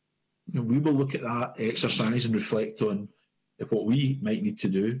done, we will look at that exercise and reflect on what we might need to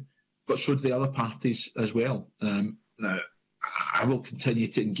do, but so do the other parties as well. Now, I will continue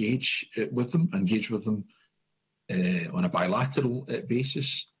to engage with them on a bilateral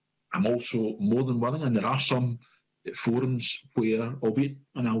basis. I'm also more than willing, and there are some forums where, albeit,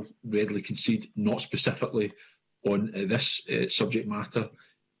 and I'll readily concede, not specifically on this subject matter,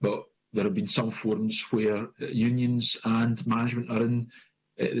 but there have been some forums where unions and management are in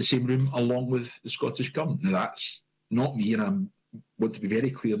the same room along with the Scottish Government. Now, that's not me, and I want to be very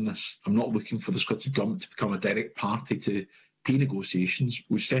clear on this. I'm not looking for the Scottish Government to become a direct party to pay negotiations.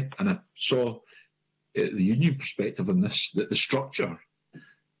 We've said, and I saw the union perspective on this, that the structure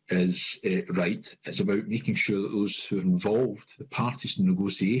is right. It's about making sure that those who are involved, the parties in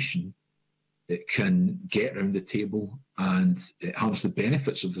negotiation, can get around the table and harness the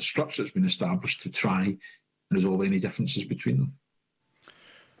benefits of the structure that's been established to try and resolve any differences between them.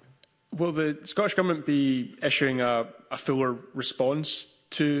 Will the Scottish Government be issuing a fuller response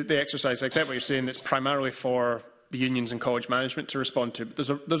to the exercise? I accept what you're saying, it's primarily for the unions and college management to respond to.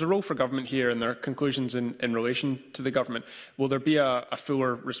 But there's a role for government here and there are conclusions in relation to the government. Will there be a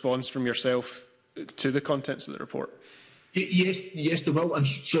fuller response from yourself to the contents of the report? Yes, there will. And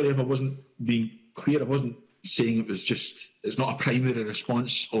sorry if I wasn't being clear. I wasn't saying it's not a primary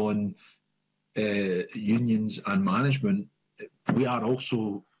response on unions and management. We are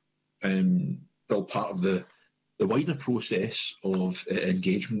also still part of the wider process of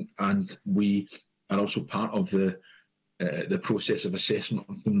engagement, and we are also part of the process of assessment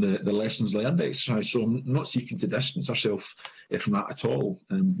of the lessons learned exercise. So I'm not seeking to distance ourselves from that at all.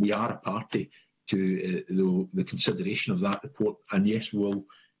 We are a party to the consideration of that report, and yes, we'll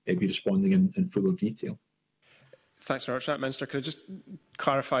be responding in fuller detail. Thanks very much for that, Minister. Could I just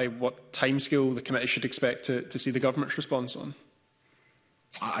clarify what timescale the committee should expect to see the government's response on?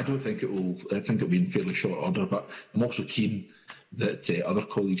 I don't think it will. I think it will be in fairly short order, but I'm also keen that other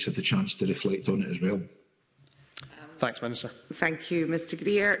colleagues have the chance to reflect on it as well. Thanks, Minister. Thank you, Mr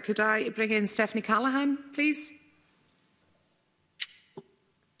Greer. Could I bring in Stephanie Callaghan, please?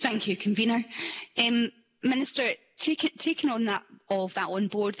 Thank you, Convener. Minister, taking on that on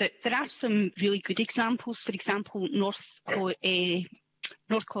board, that there are some really good examples. For example, North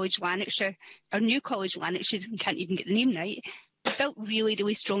College Lanarkshire, or New College Lanarkshire, I can't even get the name right, built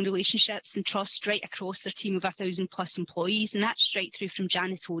really strong relationships and trust right across their team of 1,000+ employees, and that's right through from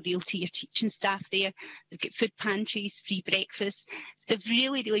janitorial to your teaching staff there. They've got food pantries, free breakfast. So they've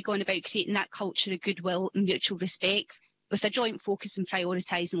really gone about creating that culture of goodwill and mutual respect with a joint focus on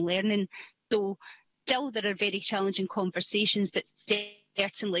prioritising learning. So still there are very challenging conversations, but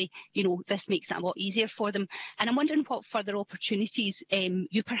certainly, this makes it a lot easier for them. And I'm wondering what further opportunities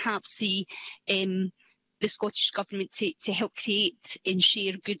you perhaps see the Scottish Government to help create and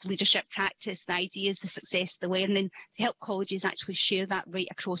share good leadership practice, the ideas, the success, the learning, to help colleges actually share that right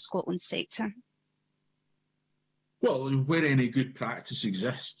across Scotland's sector? Well, where any good practice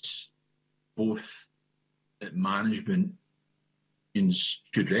exists, both management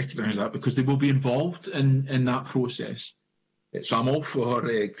should recognise that, because they will be involved in that process. So I'm all for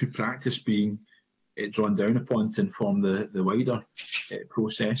good practice being drawn down upon to inform the wider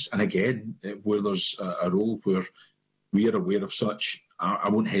process. And again, where there's a role where we are aware of such, I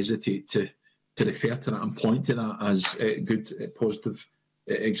won't hesitate to refer to that and point to that as good, positive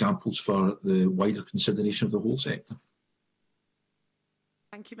examples for the wider consideration of the whole sector.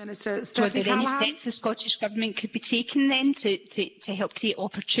 Thank you, Minister. So are there any steps the Scottish Government could be taking then to help create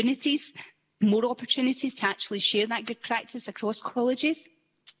opportunities, more opportunities to actually share that good practice across colleges?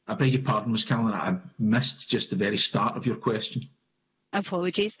 I beg your pardon, Ms Callaghan, I missed just the very start of your question.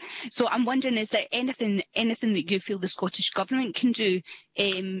 Apologies. So I'm wondering, is there anything that you feel the Scottish Government can do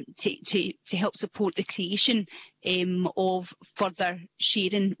to help support the creation of further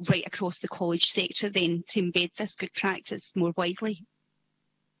sharing right across the college sector then, to embed this good practice more widely?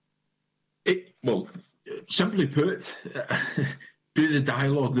 Well, simply put, through the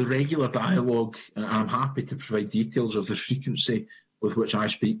dialogue, the regular dialogue, and I'm happy to provide details of the frequency with which I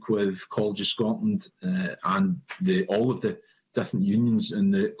speak with Colleges Scotland and all of the different unions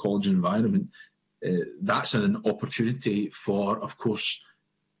in the college environment. That's an opportunity for, of course,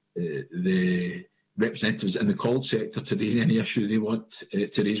 the representatives in the college sector to raise any issue they want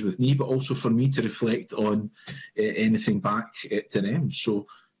to raise with me, but also for me to reflect on anything back to them. So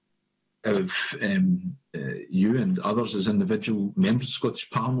if you and others as individual members of the Scottish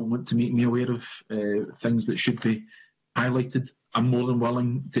Parliament want to make me aware of things that should be highlighted, I'm more than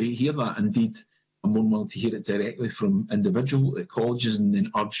willing to hear that. Indeed, I'm more than willing to hear it directly from individual colleges and then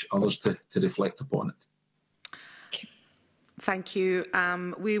urge others to reflect upon it. Thank you.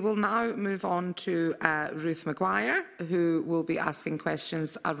 We will now move on to Ruth Maguire, who will be asking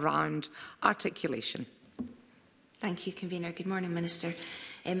questions around articulation. Thank you, Convener. Good morning, Minister.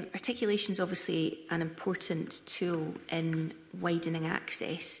 Articulation is obviously an important tool in widening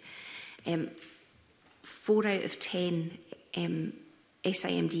access. 4 out of 10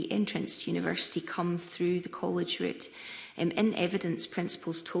 SIMD entrants to university come through the college route. In evidence,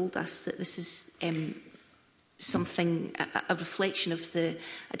 principals told us that this is something, a reflection of the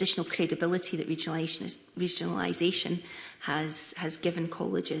additional credibility that regionalisation has given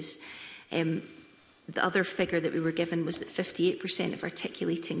colleges. The other figure that we were given was that 58% of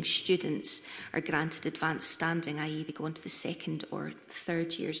articulating students are granted advanced standing, i.e. they go on to the second or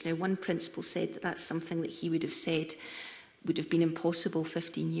third years. Now, one principal said that that's something that he would have said would have been impossible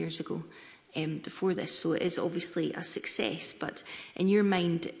 15 years ago before this. So it is obviously a success, but in your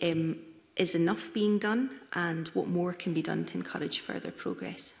mind, is enough being done, and what more can be done to encourage further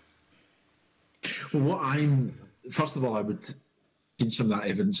progress? Well, first of all, I would see some of that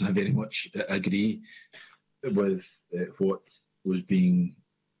evidence, and I very much agree with what was being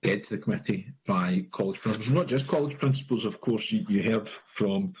said to the committee by college principals. Not just college principals, of course, you heard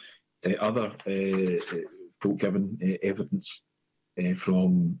from other folk given evidence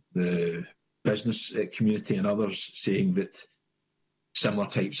from the business community and others saying that similar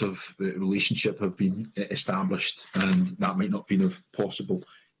types of relationship have been established, and that might not have been possible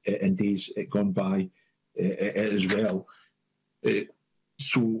in days gone by as well.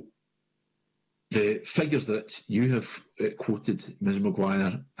 So the figures that you have quoted, Ms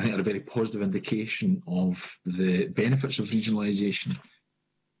Maguire, I think are a very positive indication of the benefits of regionalisation.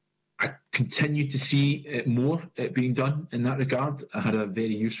 I continue to see more being done in that regard. I had a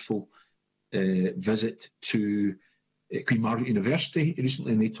very useful visit to Queen Margaret University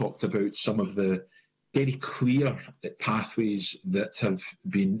recently, and they talked about some of the very clear pathways that have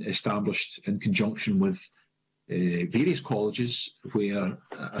been established in conjunction with various colleges, where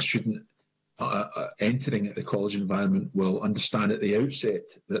a student entering the college environment will understand at the outset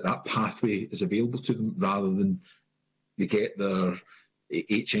that that pathway is available to them, rather than they get their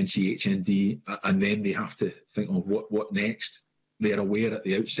HNC, HND, and then they have to think of what next. They're aware at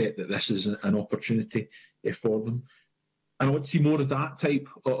the outset that this is an opportunity for them. And I want to see more of that type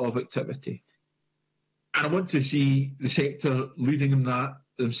of activity. And I want to see the sector leading in that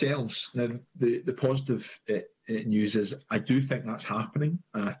themselves. Now, the positive news is I do think that's happening.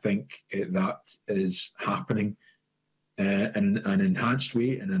 And I think that is happening in an enhanced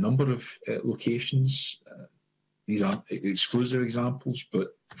way in a number of locations. These aren't exclusive examples,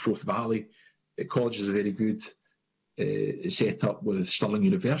 but Forth Valley College is a very good set up with Stirling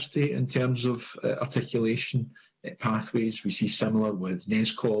University in terms of articulation pathways. We see similar with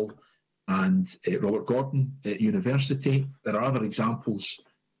NESCOL and Robert Gordon University. There are other examples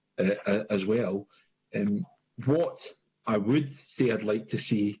as well. What I would say I'd like to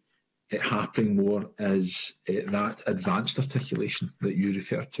see happening more is that advanced articulation that you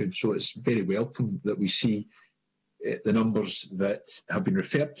refer to. So it's very welcome that we see the numbers that have been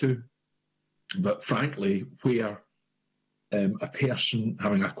referred to, but frankly, where a person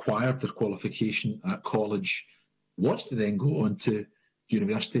having acquired their qualification at college wants to then go on to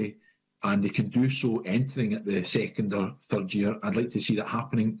university, and they can do so entering at the second or third year, I'd like to see that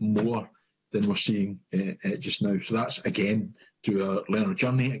happening more than we're seeing just now. So that's, again, to our learner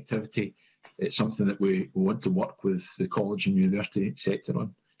journey activity. It's something that we want to work with the college and university sector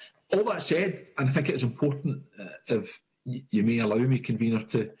on. All that said, and I think it's important, if you may allow me, convener,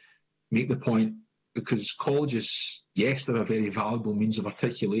 to make the point, because colleges, yes, they're a very valuable means of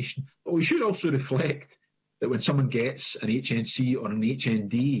articulation, but we should also reflect that when someone gets an HNC or an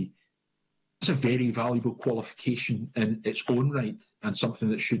HND, it's a very valuable qualification in its own right, and something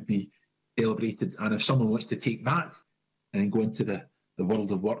that should be celebrated. And if someone wants to take that and then go into the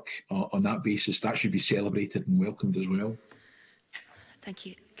world of work on that basis, that should be celebrated and welcomed as well. Thank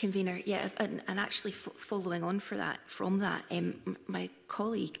you, convener. Yeah, and actually following on from that, my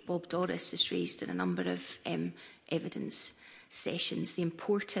colleague Bob Doris has raised in a number of evidence sessions the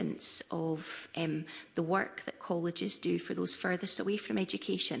importance of the work that colleges do for those furthest away from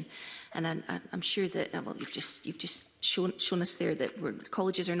education. And I'm sure that well, you've just shown us there that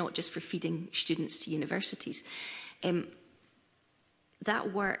colleges are not just for feeding students to universities.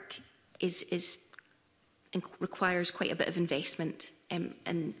 That work requires quite a bit of investment.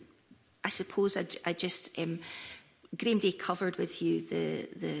 And I suppose I just Graham Day covered with you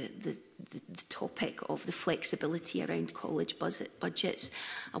the topic of the flexibility around college budgets.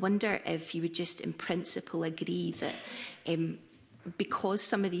 I wonder if you would just in principle agree that because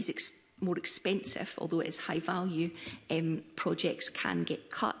some of these more expensive, although it is high value, projects can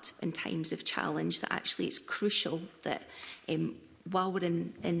get cut in times of challenge, that actually it's crucial that while we're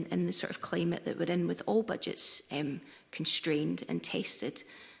in the sort of climate that we're in, with all budgets constrained and tested,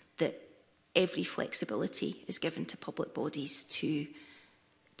 that every flexibility is given to public bodies to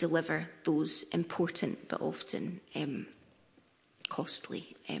deliver those important but often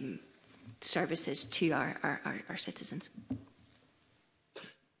costly services to our citizens.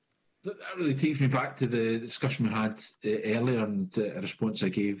 That really takes me back to the discussion we had earlier, and a response I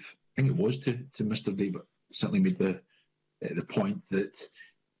gave, I think it was to Mr Day, but certainly made the point that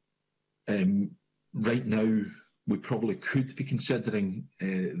right now we probably could be considering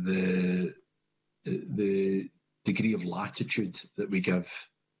the degree of latitude that we give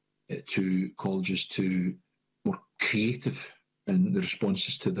to colleges to more creative in the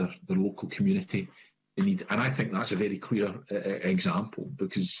responses to their local community need. And I think that's a very clear example,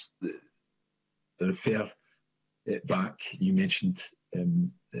 because the refer back, you mentioned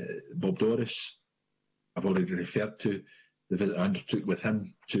Bob Doris. I've already referred to the visit I undertook with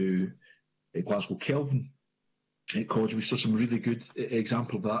him to Glasgow Kelvin College. We saw some really good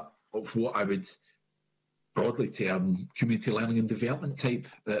example of that, of what I would broadly term community learning and development type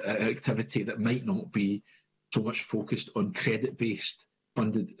activity that might not be so much focused on credit-based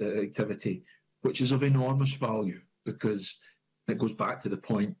funded activity, which is of enormous value, because it goes back to the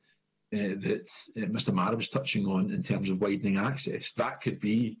point that Mr Mara was touching on in terms of widening access. That could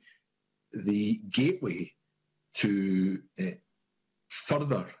be the gateway to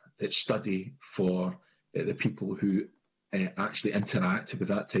further study for the people who actually interact with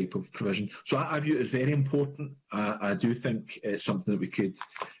that type of provision. So I view it as very important. I do think it's something that we could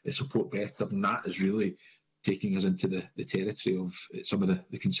support better, and that is really taking us into the territory of some of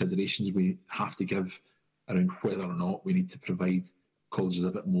the considerations we have to give around whether or not we need to provide colleges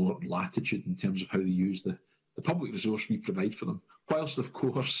a bit more latitude in terms of how they use the public resource we provide for them. Whilst, of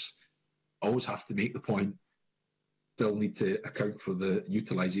course, always have to make the point, still need to account for the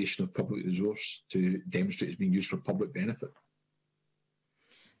utilisation of public resource to demonstrate it's being used for public benefit.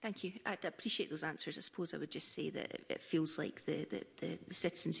 Thank you. I'd appreciate those answers. I suppose I would just say that it feels like the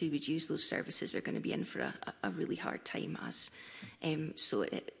citizens who would use those services are going to be in for a really hard time, so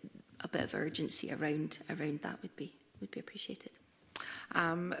a bit of urgency around that would be appreciated.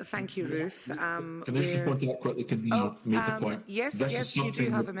 Thank you, Ruth. Can I just respond to that quickly? Can you make the point? Yes, you do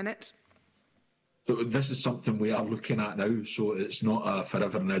have a minute. So this is something we are looking at now, so it's not a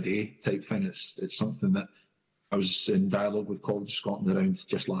forever and a day type thing. It's something that I was in dialogue with College of Scotland around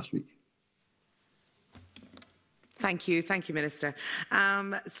just last week. Thank you, Minister.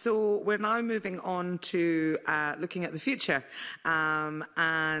 So we're now moving on to looking at the future,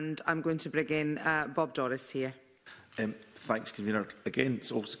 and I'm going to bring in Bob Doris here. Thanks, Convener. Again,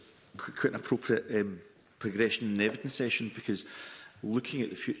 it's also quite an appropriate progression in the evidence session, because looking at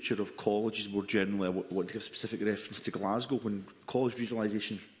the future of colleges more generally, I want to give specific reference to Glasgow. When college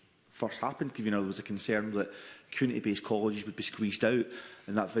regionalisation first happened, there was a concern that community-based colleges would be squeezed out,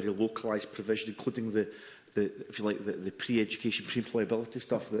 and that very localised provision, including the if you like, the pre-education, pre-employability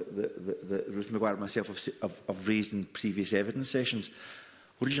stuff that Ruth Maguire and myself have raised in previous evidence sessions.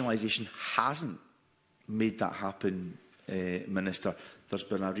 Regionalisation hasn't made that happen, Minister. There's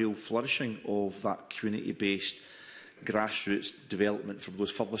been a real flourishing of that community-based grassroots development from those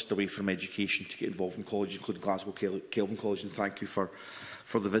furthest away from education to get involved in colleges, including Glasgow Kelvin College, and thank you for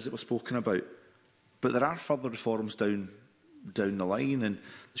the visit we've spoken about. But there are further reforms down the line, and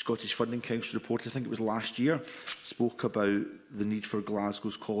the Scottish Funding Council report, I think it was last year, spoke about the need for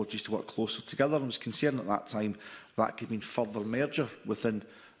Glasgow's colleges to work closer together, and was concerned at that time that could mean further merger within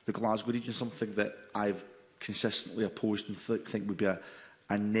the Glasgow region, something that I've consistently opposed and think would be a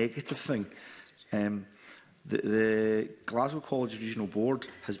negative thing. The Glasgow College Regional Board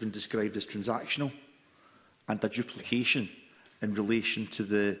has been described as transactional and a duplication in relation to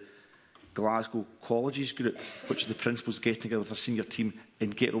the Glasgow Colleges Group, which the principals getting together with their senior team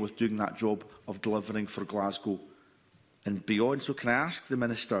and getting on with doing that job of delivering for Glasgow and beyond. So can I ask the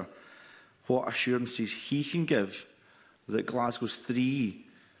Minister what assurances he can give that Glasgow's 3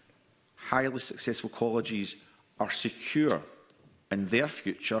 highly successful colleges are secure in their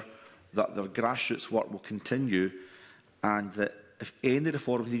future, that their grassroots work will continue, and that if any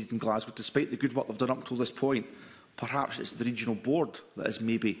reform is needed in Glasgow, despite the good work they've done up until this point, perhaps it's the regional board that has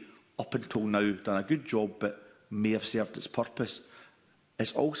maybe up until now done a good job but may have served its purpose.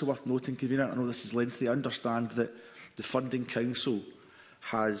 It's also worth noting, Convener, I know this is lengthy, I understand that the Funding Council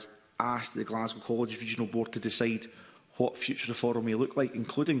has asked the Glasgow College Regional Board to decide what future reform may look like,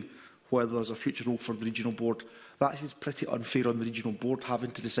 including whether there's a future role for the regional board. That seems pretty unfair on the regional board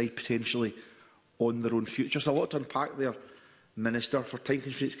having to decide potentially on their own future. So a lot to unpack there, Minister. For time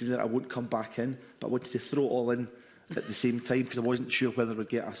constraints, I won't come back in, but I wanted to throw it all in at the same time because I wasn't sure whether we'd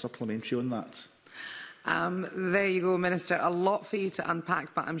get a supplementary on that. There you go, Minister. A lot for you to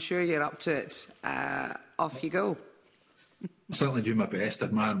unpack, but I'm sure you're up to it. Off you go. certainly do my best. I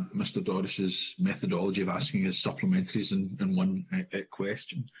admire Mr Doris's methodology of asking his supplementaries in one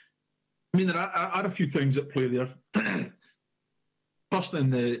question. I mean, there are a few things at play there. First,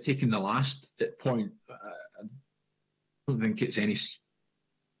 in taking the last point, I don't think it's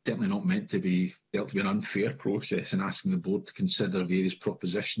certainly not meant to be felt to be an unfair process in asking the board to consider various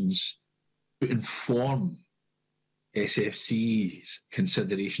propositions to inform SFC's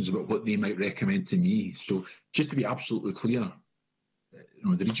considerations about what they might recommend to me. So, just to be absolutely clear,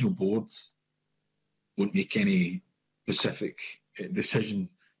 the regional board won't make any specific decision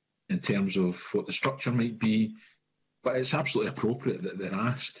in terms of what the structure might be, but it's absolutely appropriate that they're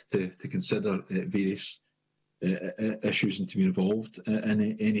asked to consider various issues and to be involved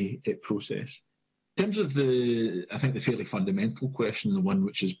in any process. In terms of I think the fairly fundamental question, the one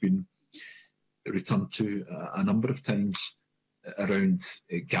which has been returned to a number of times around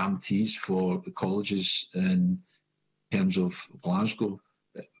guarantees for the colleges in terms of Glasgow,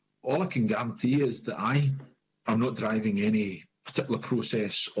 all I can guarantee is that I am not driving any particular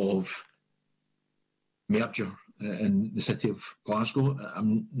process of merger in the city of Glasgow.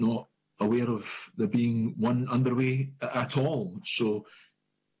 I'm not aware of there being one underway at all. So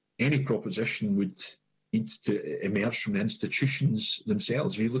any proposition would need to emerge from the institutions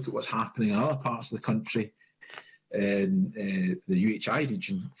themselves. If you look at what's happening in other parts of the country, in the UHI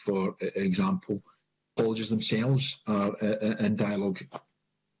region, for example, colleges themselves are in dialogue.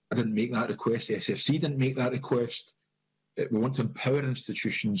 I didn't make that request. The SFC didn't make that request. We want to empower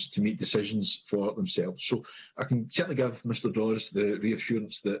institutions to make decisions for themselves. So I can certainly give Mr Doris the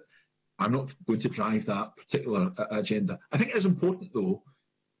reassurance that I'm not going to drive that particular agenda. I think it is important, though,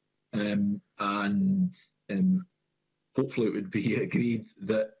 and hopefully it would be agreed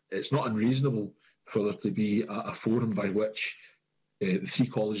that it's not unreasonable for there to be a forum by which the three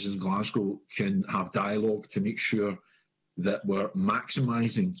colleges in Glasgow can have dialogue to make sure that we're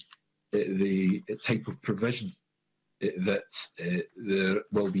maximising the type of provision that there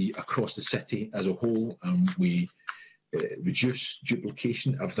will be across the city as a whole. We reduce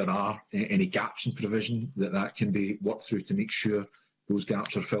duplication if there are any gaps in provision, that can be worked through to make sure those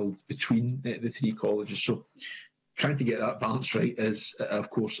gaps are filled between the three colleges. So trying to get that balance right is, of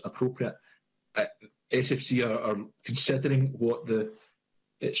course, appropriate. SFC are considering what the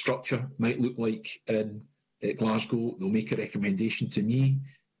structure might look like in Glasgow. They'll make a recommendation to me.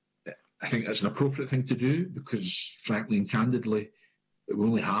 I think that's an appropriate thing to do because, frankly and candidly, we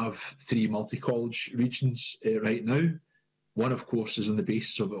only have 3 multi-college regions right now. One, of course, is on the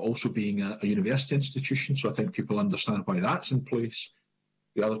basis of it also being a university institution, so I think people understand why that's in place.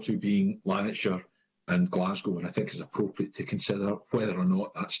 The other 2 being Lanarkshire and Glasgow, and I think it's appropriate to consider whether or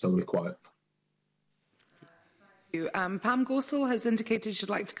not that's still required. Thank you. Pam Gosal has indicated she'd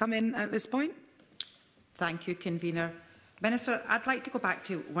like to come in at this point. Thank you, Convener. Minister, I'd like to go back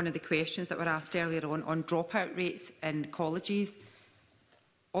to one of the questions that were asked earlier on dropout rates in colleges.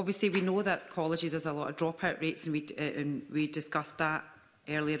 Obviously, we know that colleges, there's a lot of dropout rates, and we discussed that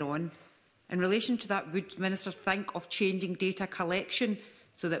earlier on. In relation to that, would Minister think of changing data collection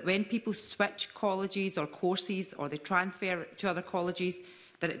so that when people switch colleges or courses or they transfer to other colleges,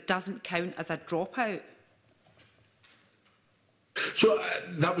 that it doesn't count as a dropout? So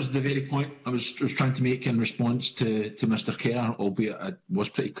that was the very point I was trying to make in response to Mr Kerr, albeit I was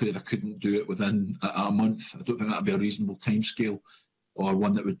pretty clear I couldn't do it within a month. I don't think that would be a reasonable timescale or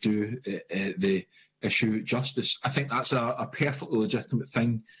one that would do the issue justice. I think that's a perfectly legitimate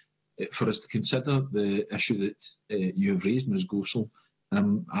thing for us to consider, the issue that you have raised, Ms Gosal, and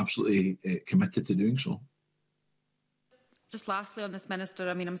I'm absolutely committed to doing so. Just lastly on this, Minister,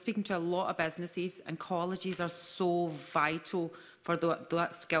 I mean, I'm speaking to a lot of businesses and colleges are so vital for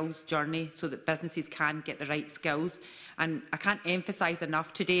that skills journey so that businesses can get the right skills. And I can't emphasise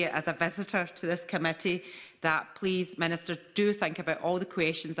enough today as a visitor to this committee that please, Minister, do think about all the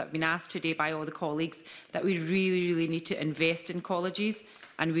questions that have been asked today by all the colleagues, that we really need to invest in colleges.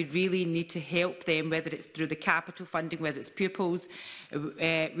 And we really need to help them, whether it's through the capital funding, whether it's pupils.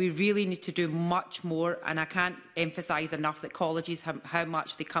 We really need to do much more. And I can't emphasise enough that colleges, how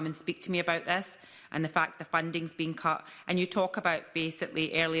much they come and speak to me about this and the fact the funding's being cut. And you talk about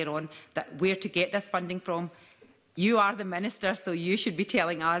basically earlier on that where to get this funding from. You are the Minister, so you should be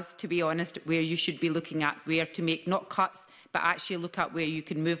telling us, to be honest, where you should be looking at, where to make not cuts, but actually look at where you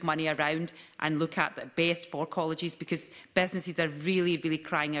can move money around and look at the best for colleges, because businesses are really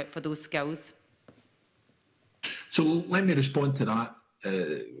crying out for those skills. So let me respond to that.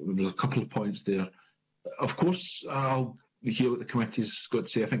 There was a couple of points there. Of course, I'll hear what the committee's got to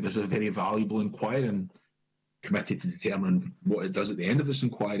say. I think this is a very valuable inquiry and committee to determine what it does at the end of this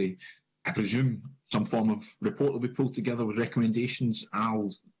inquiry. I presume some form of report will be pulled together with recommendations,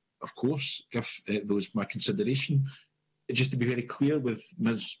 I'll, of course, give those my consideration. Just to be very clear with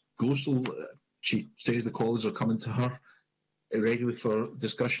Ms Gossel, she says the colleagues are coming to her regularly for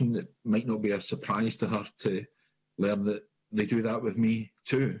discussion. It might not be a surprise to her to learn that they do that with me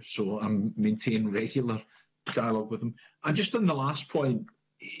too. So I'm maintaining regular dialogue with them. And just on the last point,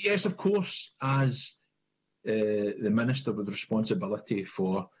 yes, of course, as the Minister with responsibility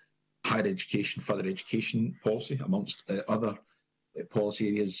for higher education, further education policy, amongst other policy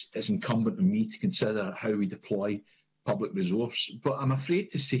areas, it's incumbent on me to consider how we deploy public resource. But I'm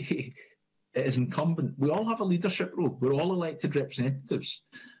afraid to say it is incumbent. We all have a leadership role. We're all elected representatives.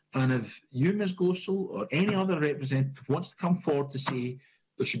 And if you, Ms Gossel, or any other representative wants to come forward to say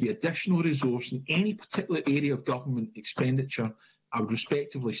there should be additional resource in any particular area of government expenditure, I would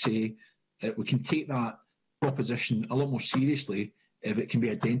respectively say we can take that proposition a lot more seriously if it can be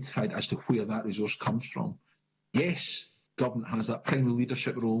identified as to where that resource comes from. Yes, government has that primary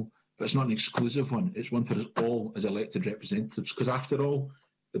leadership role, but it's not an exclusive one. It's one for us all as elected representatives, because after all,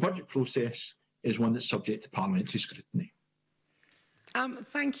 the budget process is one that's subject to parliamentary scrutiny.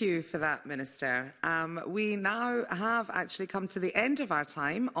 Thank you for that, Minister. We now have actually come to the end of our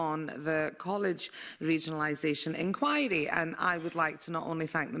time on the college regionalisation inquiry, and I would like to not only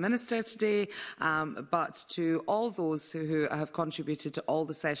thank the Minister today, but to all those who have contributed to all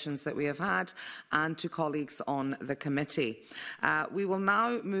the sessions that we have had, and to colleagues on the committee. We will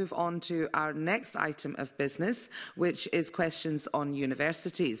now move on to our next item of business, which is questions on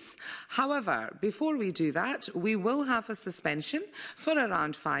universities. However, before we do that, we will have a suspension for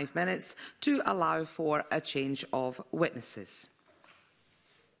around 5 minutes to allow for a change of witnesses.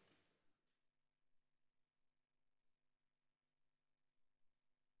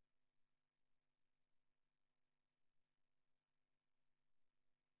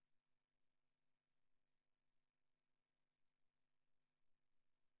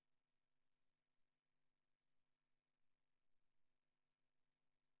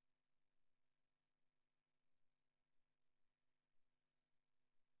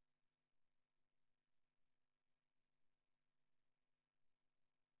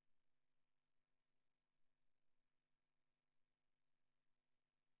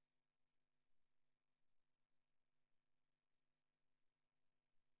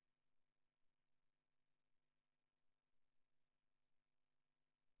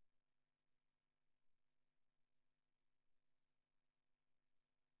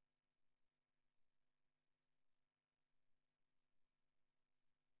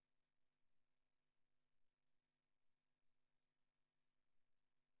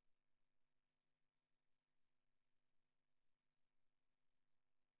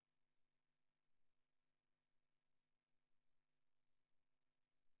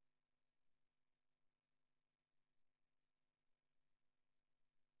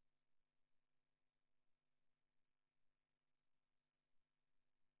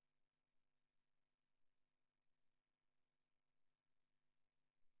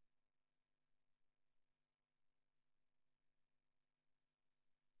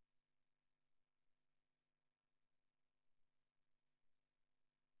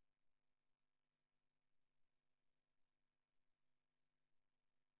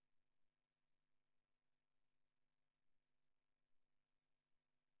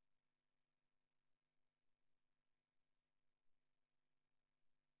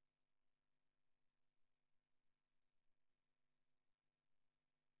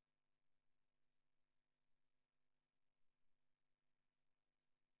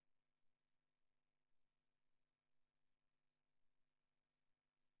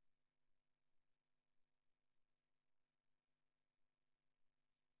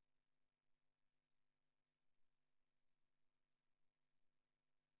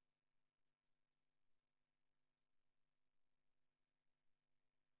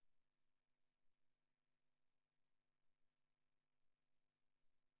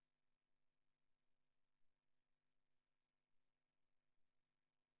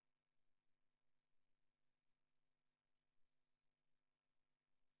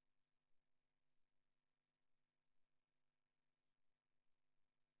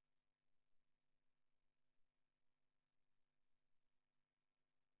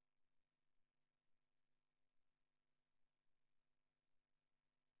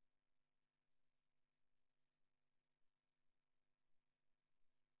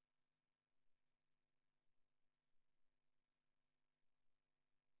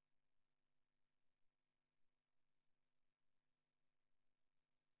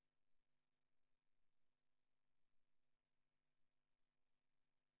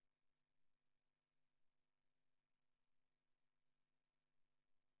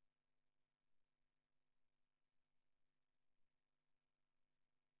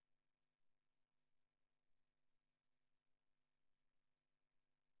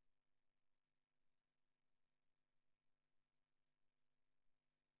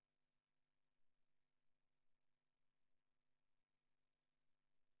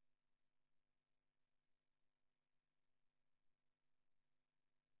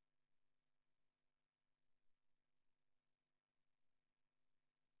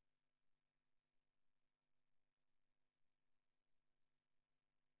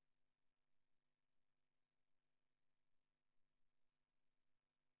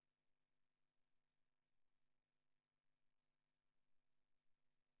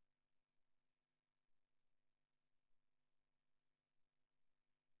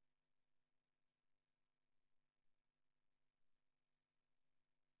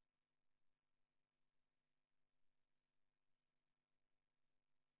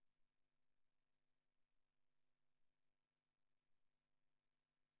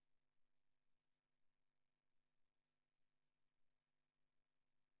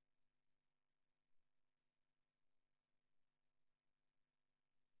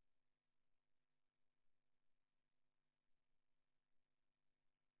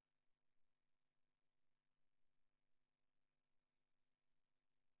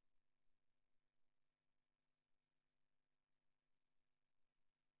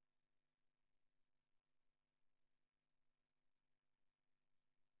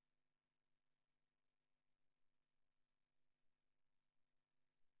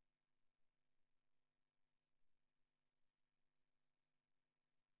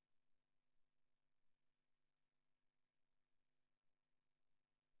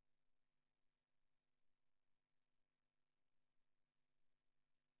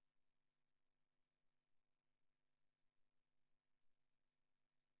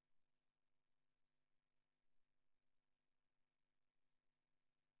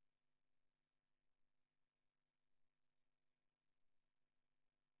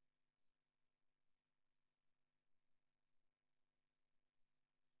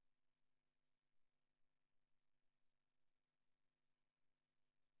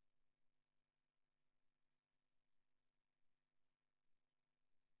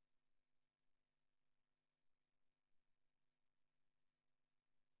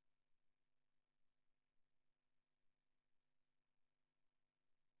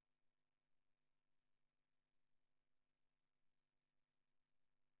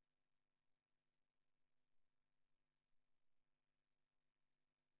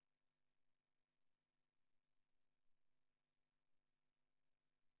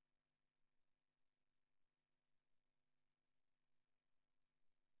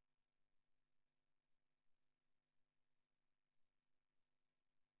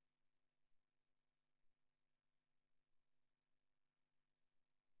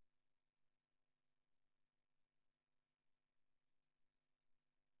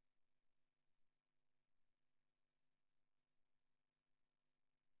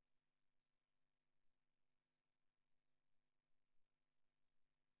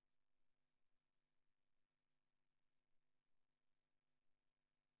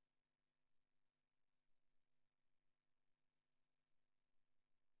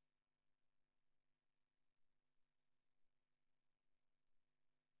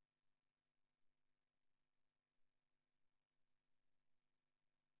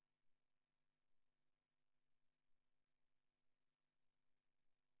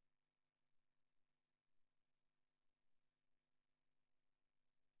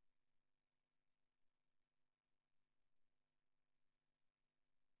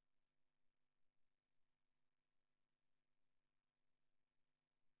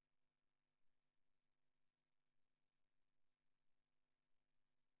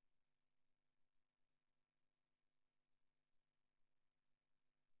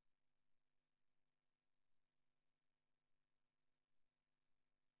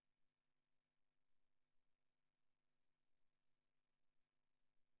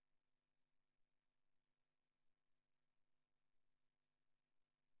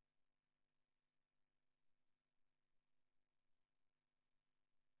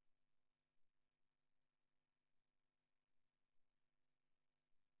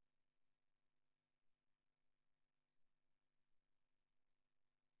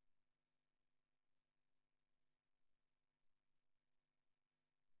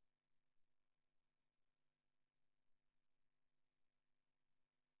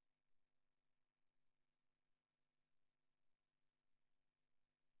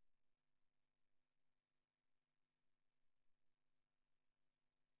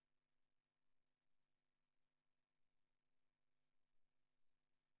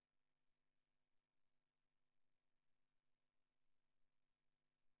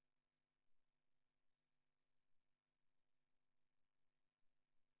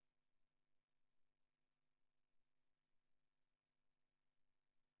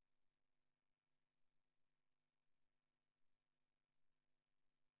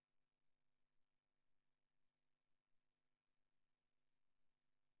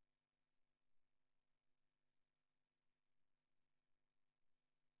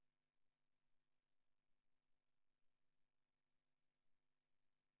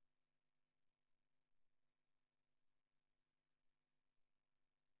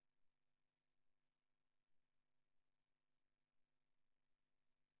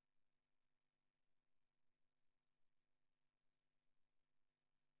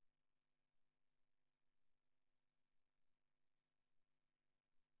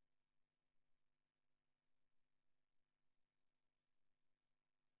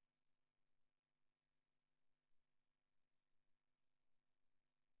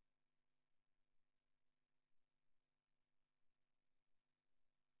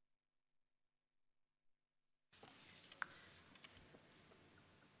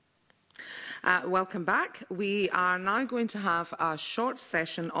 Welcome back. We are now going to have a short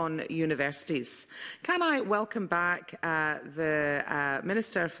session on universities. Can I welcome back the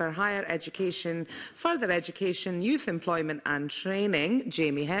Minister for Higher Education, Further Education, Youth Employment and Training,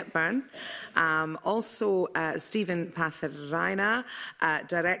 Jamie Hepburn. Also Stephen Patharaina,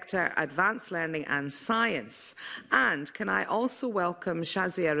 Director, Advanced Learning and Science. And can I also welcome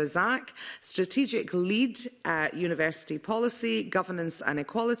Shazia Razak, Strategic Lead, University Policy, Governance and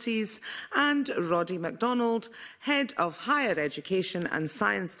Equalities, and Roddy MacDonald, Head of Higher Education and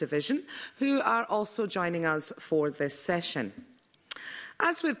Science Division, who are also joining us for this session.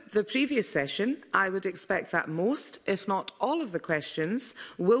 As with the previous session, I would expect that most, if not all of the questions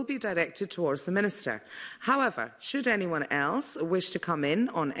will be directed towards the Minister. However, should anyone else wish to come in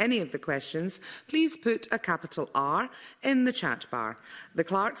on any of the questions, please put a capital R in the chat bar. The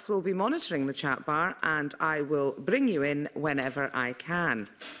clerks will be monitoring the chat bar and I will bring you in whenever I can.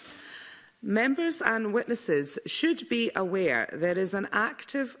 Members and witnesses should be aware there is an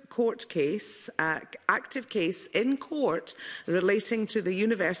active case in court relating to the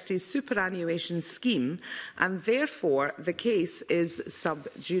university's superannuation scheme, and therefore the case is sub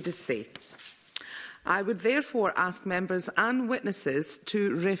judice. I would therefore ask members and witnesses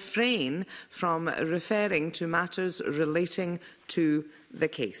to refrain from referring to matters relating to the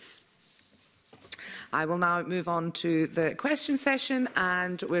case. I will now move on to the question session,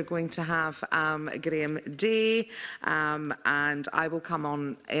 and we're going to have Graham Day, and I will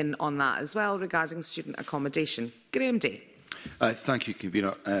come in on that as well regarding student accommodation. Graham Day. Thank you,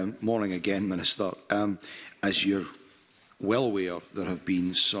 Convener. Morning again, Minister. As you're well aware, there have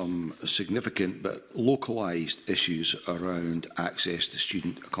been some significant but localised issues around access to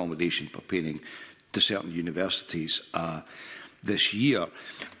student accommodation pertaining to certain universities this year.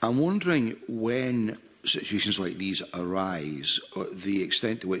 I'm wondering when situations like these arise, the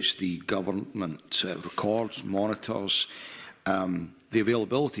extent to which the government records, monitors the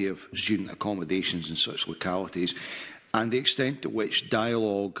availability of student accommodations in such localities, and the extent to which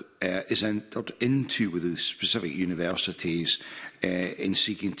dialogue is entered into with the specific universities in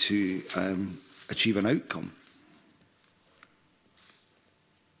seeking to achieve an outcome.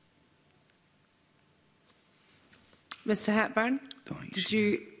 Mr Hepburn, did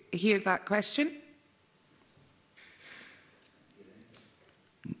you hear that question?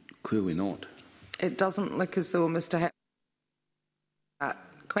 Clearly not. It doesn't look as though Mr Hepburn that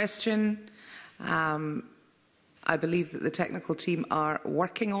question. I believe that the technical team are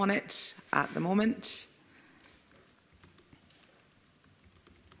working on it at the moment.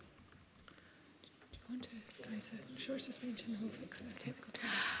 Do you want a short suspension or fix the technical team?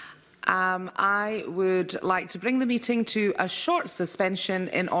 I would like to bring the meeting to a short suspension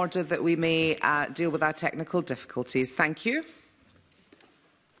in order that we may deal with our technical difficulties. Thank you.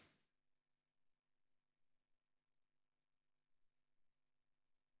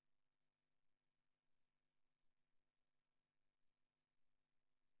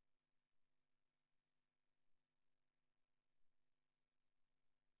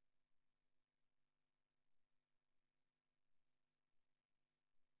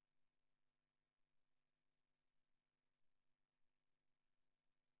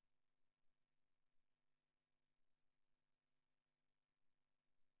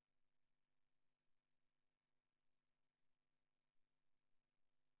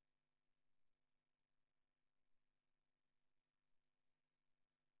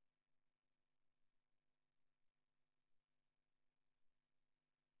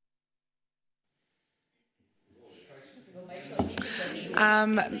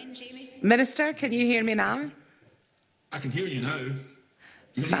 Minister, can you hear me now? I can hear you now. You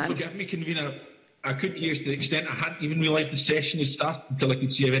need to forgive me, Convener. I couldn't hear to the extent I hadn't even realised the session had started until I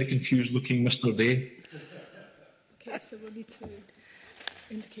could see a very confused-looking Mr. Day. Okay, so we'll need to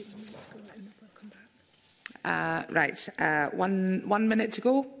indicate when the next go and we'll come back. Right, 1 minute to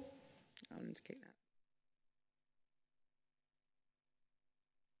go. I'll indicate that.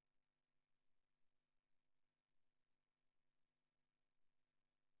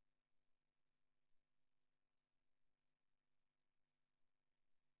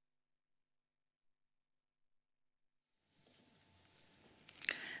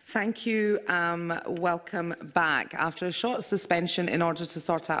 Thank you. Welcome back. After a short suspension in order to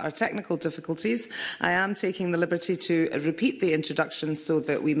sort out our technical difficulties, I am taking the liberty to repeat the introduction so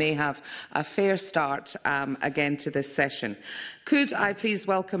that we may have a fair start again to this session. Could I please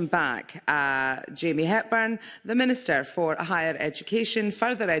welcome back Jamie Hepburn, the Minister for Higher Education,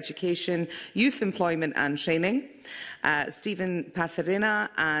 Further Education, Youth Employment and Training, Stephen Patharina,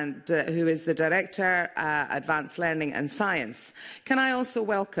 who is the Director, Advanced Learning and Science. Can I also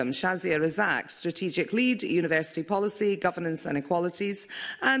welcome Shazia Razak, Strategic Lead, University Policy, Governance and Equalities,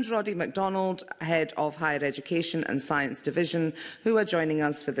 and Roddy MacDonald, Head of Higher Education and Science Division, who are joining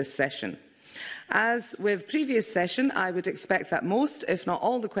us for this session. As with previous session, I would expect that most, if not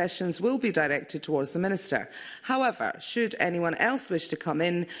all, the questions will be directed towards the Minister. However, should anyone else wish to come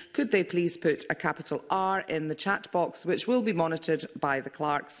in, could they please put a capital R in the chat box, which will be monitored by the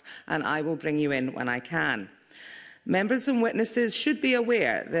clerks, and I will bring you in when I can. Members and witnesses should be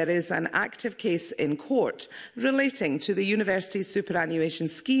aware there is an active case in court relating to the university's superannuation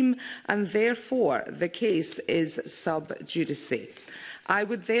scheme, and therefore the case is sub judice. I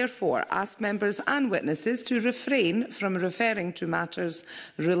would therefore ask members and witnesses to refrain from referring to matters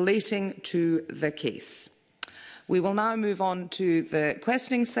relating to the case. We will now move on to the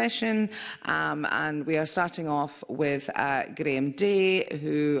questioning session, and we are starting off with Graham Day,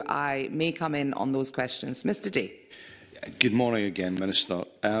 who I may come in on those questions. Mr Day. Good morning again, Minister.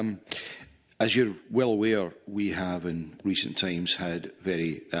 As you're well aware, we have in recent times had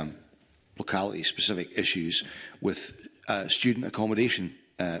very locality-specific issues with student accommodation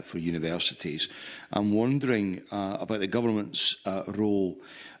for universities. I'm wondering about the government's role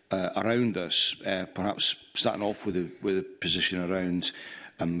around this, perhaps starting off with a position around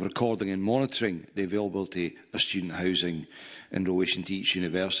recording and monitoring the availability of student housing in relation to each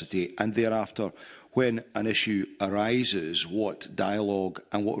university, and thereafter, when an issue arises, what dialogue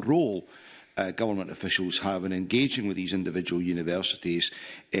and what role government officials have in engaging with these individual universities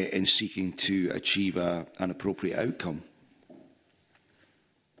in seeking to achieve an appropriate outcome.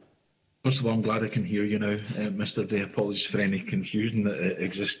 First of all, I'm glad I can hear you now, Mr Day. Apologies for any confusion that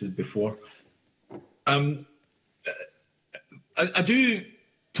existed before. I do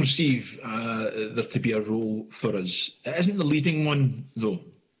perceive there to be a role for us. It isn't the leading one, though.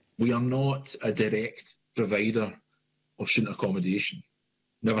 We are not a direct provider of student accommodation.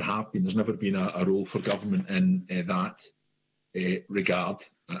 Never have been. There's never been a role for government in that regard,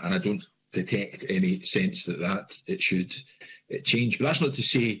 and I don't detect any sense that it should change. But that's not to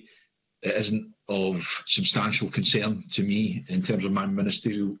say it isn't of substantial concern to me in terms of my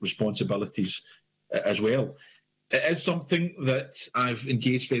ministerial responsibilities as well. It is something that I've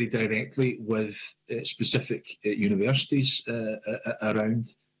engaged very directly with specific universities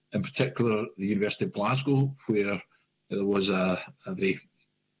around, in particular the University of Glasgow, where there was a very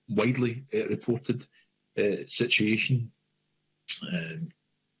widely reported situation.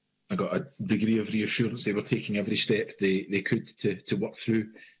 I got a degree of reassurance they were taking every step they could to work through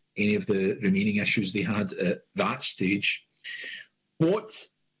any of the remaining issues they had at that stage. What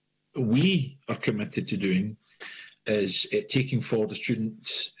we are committed to doing is taking forward a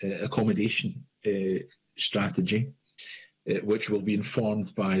student accommodation strategy, which will be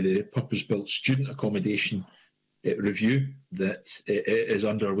informed by the purpose-built student accommodation review that is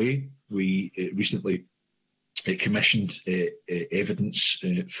underway. We recently commissioned evidence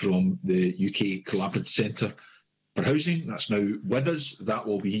from the UK Collaborative Centre for Housing. That's now with us. That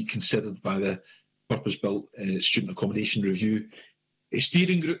will be considered by the purpose-built student accommodation review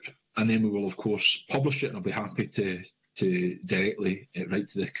steering group, and then we will of course publish it, and I'll be happy to directly write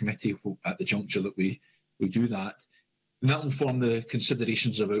to the committee at the juncture that we do that. And that will form the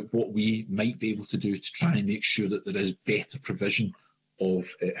considerations about what we might be able to do to try and make sure that there is better provision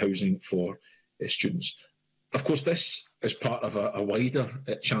of housing for students. Of course, this is part of a wider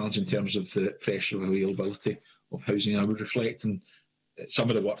challenge in terms of the pressure of availability of housing. I would reflect on some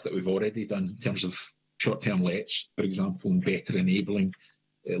of the work that we've already done in terms of short-term lets, for example, and better enabling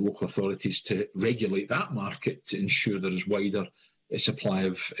local authorities to regulate that market to ensure there is wider supply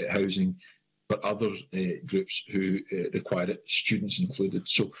of housing for other groups who require it, students included.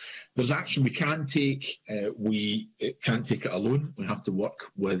 So there's action we can take. We can't take it alone. We have to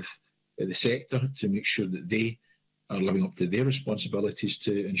work with the sector to make sure that they are living up to their responsibilities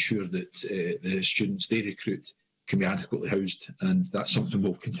to ensure that the students they recruit can be adequately housed, and that's something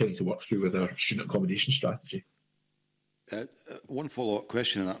we'll continue to work through with our student accommodation strategy. One follow-up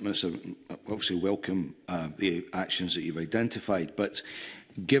question on that, Minister. Obviously welcome the actions that you've identified, but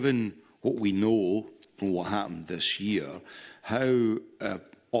given what we know and what happened this year, how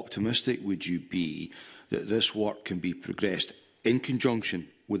optimistic would you be that this work can be progressed in conjunction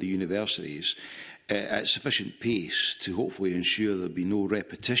with the universities at sufficient pace to hopefully ensure there be no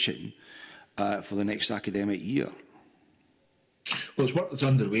repetition for the next academic year? Well, it's work that's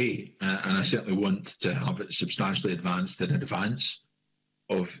underway, and I certainly want to have it substantially advanced in advance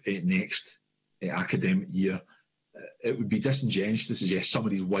of next academic year. It would be disingenuous to suggest some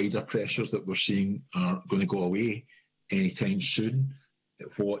of these wider pressures that we're seeing are going to go away anytime soon.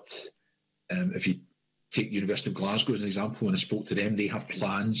 If you take University of Glasgow as an example, when I spoke to them, they have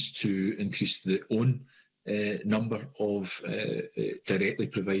plans to increase their own number of directly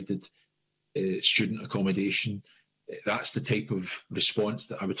provided student accommodation. That's the type of response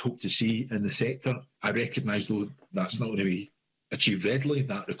that I would hope to see in the sector. I recognise, though, that's not going to be achieved readily.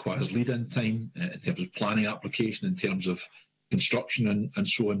 That requires lead-in time in terms of planning application, in terms of construction and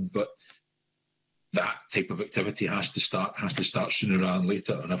so on. But that type of activity has to start sooner rather than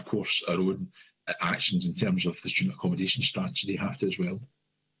later. And of course, our own actions in terms of the student accommodation strategy have to as well.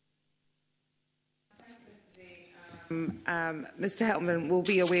 Mr Helpman will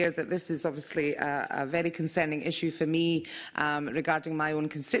be aware that this is obviously a very concerning issue for me regarding my own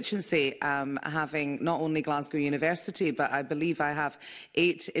constituency, having not only Glasgow University, but I believe I have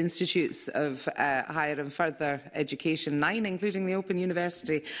 8 institutes of higher and further education, 9 including the Open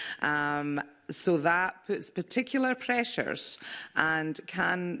University. So that puts particular pressures and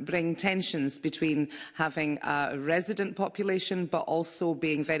can bring tensions between having a resident population but also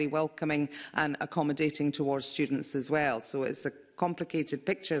being very welcoming and accommodating towards students as well. So it's a complicated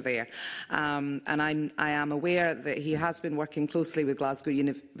picture there. And I am aware that he has been working closely with Glasgow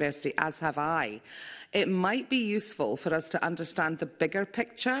University, as have I. It might be useful for us to understand the bigger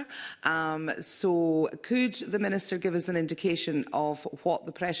picture. So could the Minister give us an indication of what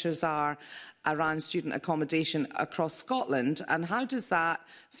the pressures are around student accommodation across Scotland, and how does that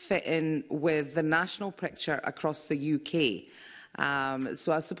fit in with the national picture across the UK?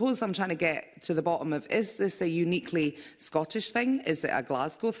 So I suppose I'm trying to get to the bottom of, is this a uniquely Scottish thing? Is it a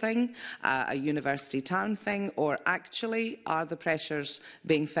Glasgow thing, a university town thing, or actually are the pressures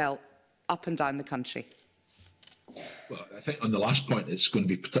being felt up and down the country? Well, I think on the last point, it's going to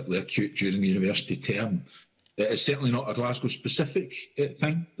be particularly acute during the university term. It's certainly not a Glasgow-specific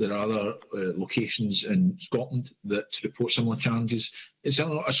thing. There are other locations in Scotland that report similar challenges. It's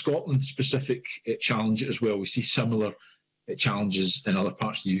certainly not a Scotland-specific challenge as well. We see similar challenges in other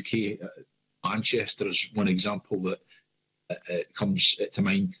parts of the UK. Manchester is one example that comes to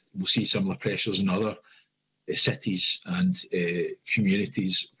mind. We'll see similar pressures in other cities and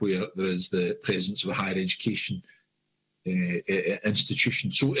communities where there is the presence of a higher education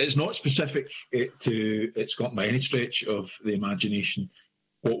institution. So it's not specific to Scotland by any stretch of the imagination.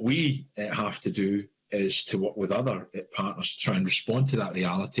 What we have to do is to work with other partners to try and respond to that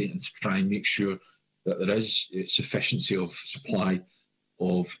reality and to try and make sure that there is sufficiency of supply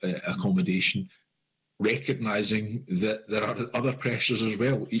of accommodation, recognising that there are other pressures as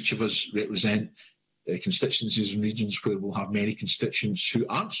well. Each of us represent constituencies and regions where we'll have many constituents who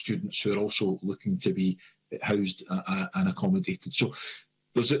aren't students who are also looking to be housed and accommodated. So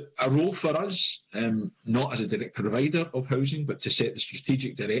there's a role for us, not as a direct provider of housing, but to set the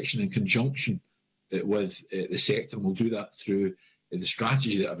strategic direction in conjunction with the sector. And we'll do that through the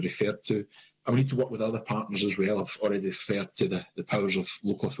strategy that I've referred to. And we need to work with other partners as well. I've already referred to the powers of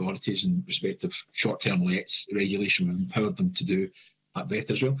local authorities in respect of short-term lets regulation. We've empowered them to do that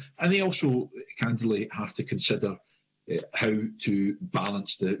better as well. And they also, candidly, have to consider how to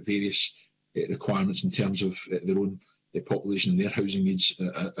balance the various requirements in terms of their own population and their housing needs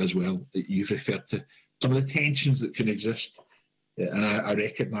as well. You've referred to some of the tensions that can exist, and I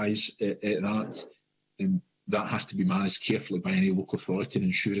recognise that that has to be managed carefully by any local authority in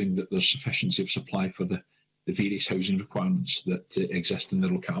ensuring that there's sufficiency of supply for the various housing requirements that exist in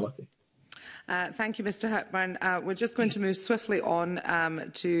their locality. Thank you, Mr Hepburn. We're just going to move swiftly on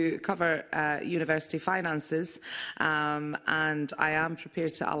to cover university finances, and I am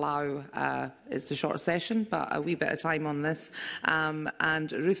prepared to allow, it's a short session, but a wee bit of time on this.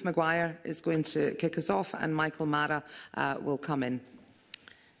 And Ruth Maguire is going to kick us off, and Michael Mara will come in.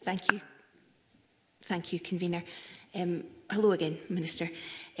 Thank you. Thank you, Convener. Hello again, Minister.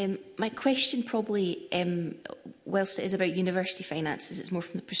 My question probably, whilst it is about university finances, it's more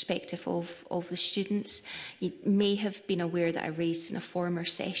from the perspective of the students. You may have been aware that I raised in a former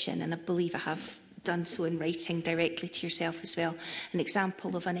session, and I believe I have done so in writing directly to yourself as well, an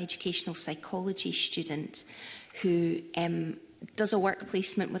example of an educational psychology student who does a work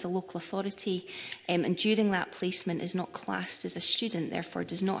placement with a local authority, and during that placement is not classed as a student, therefore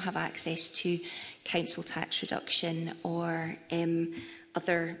does not have access to council tax reduction or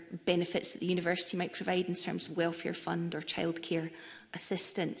other benefits that the university might provide in terms of welfare fund or childcare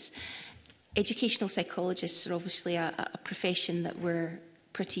assistance. Educational psychologists are obviously a profession that we're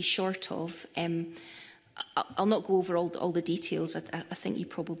pretty short of. I'll not go over all the details. I think you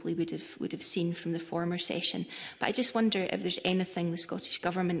probably would have seen from the former session. But I just wonder if there's anything the Scottish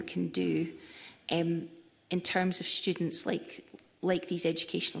Government can do in terms of students like these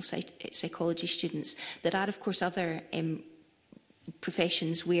educational psychology students. There are, of course, other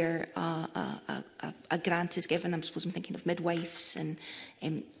professions where a grant is given. I suppose I'm thinking of midwives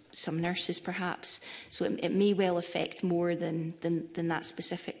and some nurses, perhaps. So it may well affect more than that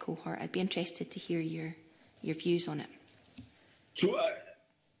specific cohort. I'd be interested to hear your views on it. So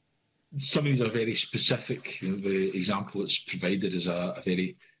some of these are very specific. The example that's provided is a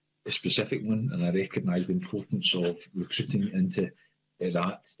very specific one, and I recognise the importance of recruiting into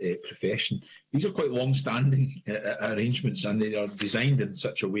that profession. These are quite long-standing arrangements, and they are designed in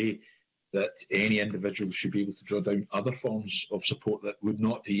such a way that any individual should be able to draw down other forms of support that would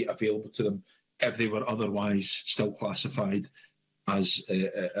not be available to them if they were otherwise still classified as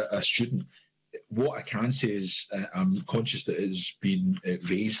a student. What I can say is I'm conscious that it has been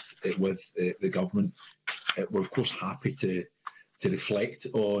raised with the government. We're of course happy to reflect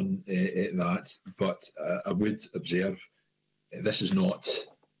on that, but I would observe this is not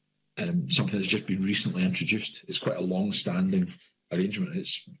something that's just been recently introduced. It's quite a long-standing arrangement.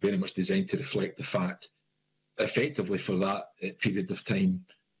 It's very much designed to reflect the fact, effectively, for that period of time,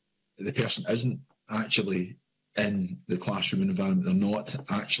 the person isn't actually in the classroom environment. They're not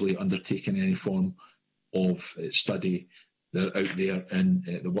actually undertaking any form of study. They're out there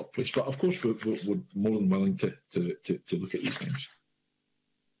in the workplace. But of course, we're more than willing to look at these things.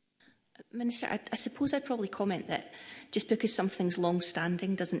 Minister, I suppose I'd probably comment that just because something's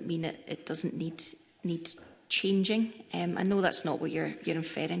long-standing doesn't mean it doesn't need changing. I know that's not what you're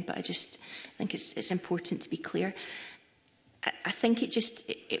inferring, but I just think it's important to be clear. I think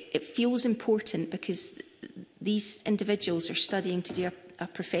it feels important because these individuals are studying to do a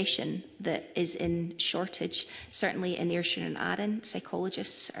profession that is in shortage. Certainly in Ayrshire and Arran,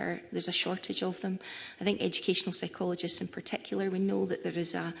 psychologists there's a shortage of them. I think educational psychologists in particular, we know that there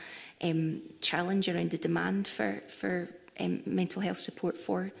is a challenge around the demand for mental health support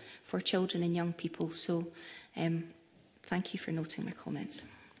for children and young people. So thank you for noting my comments.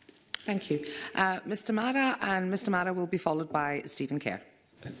 Thank you. Mr Mara, and Mr Mara will be followed by Stephen Kerr.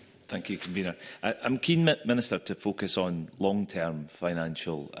 Thank you, Convener. I'm keen, Minister, to focus on long-term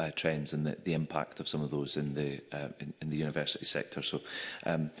financial trends and the impact of some of those in the university sector. So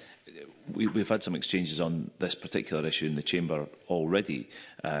we've had some exchanges on this particular issue in the Chamber already,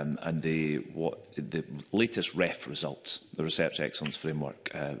 and the latest REF results, the Research Excellence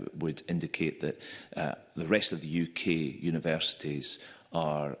Framework, would indicate that the rest of the UK universities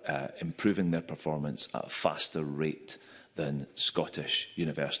are improving their performance at a faster rate than Scottish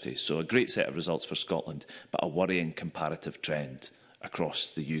universities. So a great set of results for Scotland, but a worrying comparative trend across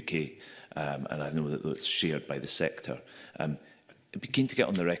the UK. And I know that that's shared by the sector. I'd be keen to get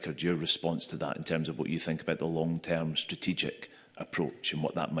on the record your response to that in terms of what you think about the long-term strategic approach and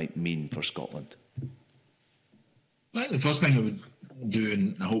what that might mean for Scotland. Well, the first thing I would do,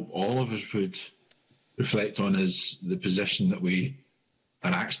 and I hope all of us would reflect on, is the position that we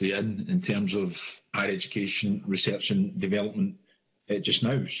are actually in terms of higher education, research and development just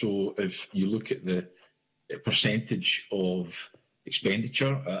now. So if you look at the percentage of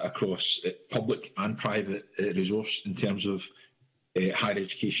expenditure across public and private resource in terms of higher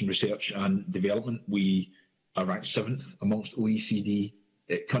education, research and development, we are ranked 7th amongst OECD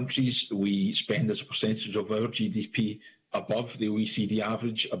countries. We spend as a percentage of our GDP above the OECD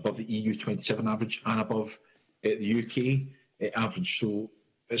average, above the EU 27 average and above the UK average. So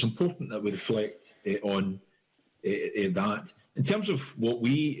it's important that we reflect on that. In terms of what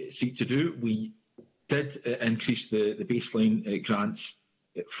we seek to do, we did increase the baseline grants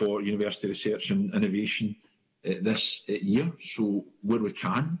for university research and innovation this year. So where we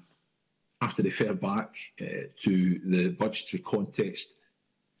can, have to refer back to the budgetary context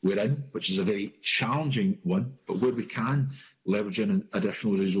we're in, which is a very challenging one, but where we can leverage in an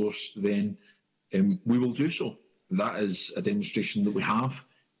additional resource, then we will do so. That is a demonstration that we have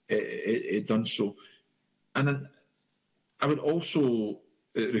done so. And then I would also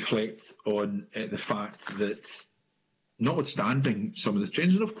reflect on the fact that, notwithstanding some of the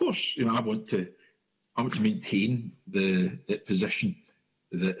trends, and of course, I want to maintain the position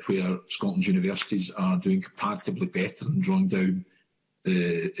that where Scotland's universities are doing comparatively better and drawing down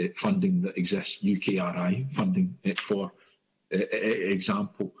the funding that exists, UKRI funding, for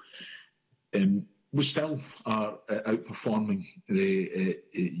example. We still are outperforming the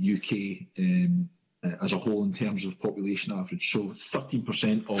UK as a whole in terms of population average. So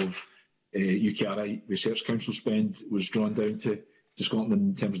 13% of UKRI Research Council spend was drawn down to to Scotland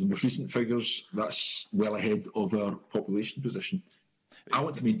in terms of the most recent figures. That's well ahead of our population position. I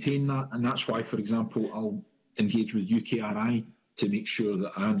want to maintain that, and that's why, for example, I'll engage with UKRI to make sure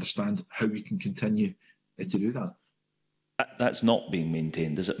that I understand how we can continue to do that. That's not being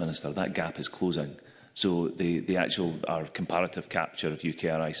maintained, is it, Minister? That gap is closing. So our comparative capture of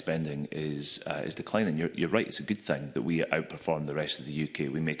UKRI spending is declining. You're right, it's a good thing that we outperform the rest of the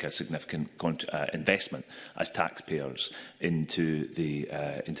UK. We make a significant investment as taxpayers into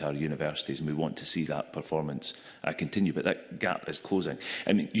our universities, and we want to see that performance continue. But that gap is closing.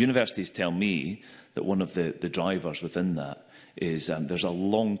 I mean, universities tell me that one of the drivers within that is there's a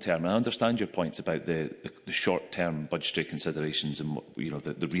long-term. I understand your points about the short-term budgetary considerations and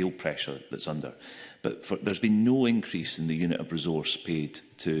the real pressure that's under. But there's been no increase in the unit of resource paid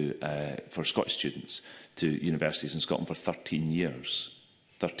for Scottish students to universities in Scotland for 13 years.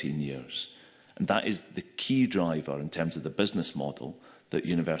 13 years. And that is the key driver in terms of the business model that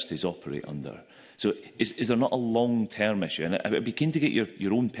universities operate under. So is there not a long-term issue? And I'd be keen to get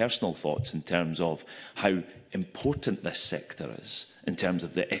your own personal thoughts in terms of how important this sector is in terms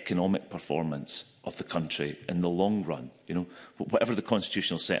of the economic performance of the country in the long run. You know, whatever the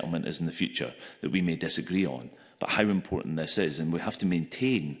constitutional settlement is in the future that we may disagree on, but how important this is, and we have to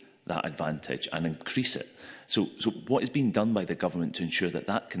maintain that advantage and increase it. So what is being done by the government to ensure that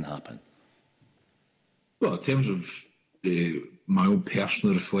that can happen? Well, in terms of my own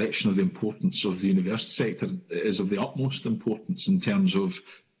personal reflection of the importance of the university sector, it is of the utmost importance in terms of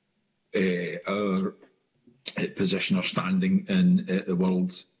our position or standing in the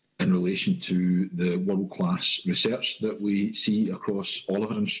world in relation to the world-class research that we see across all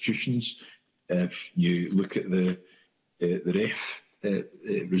of our institutions. If you look at the REF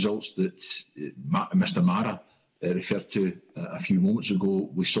results that Mr Mara referred to a few moments ago,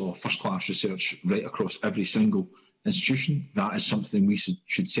 we saw first-class research right across every single institution. That is something we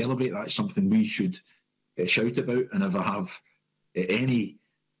should celebrate. That is something we should shout about. And if I have any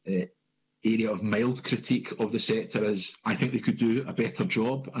area of mild critique of the sector, is I think they could do a better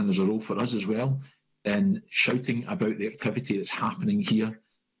job, and there's a role for us as well in shouting about the activity that's happening here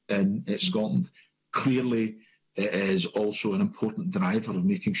in Scotland. Clearly, it is also an important driver of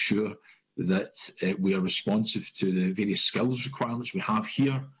making sure that we are responsive to the various skills requirements we have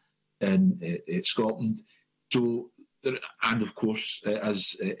here in Scotland. So, and of course,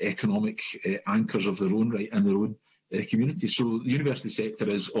 as economic anchors of their own right in their own community. So the university sector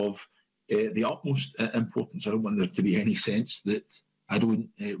is of the utmost importance. I don't want there to be any sense that I don't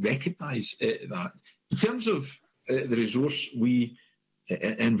recognise that. In terms of the resource we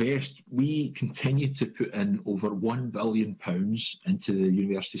invest, we continue to put in over £1 billion into the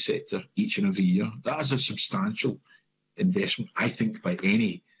university sector each and every year. That is a substantial investment, I think, by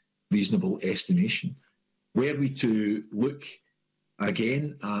any reasonable estimation. Were we to look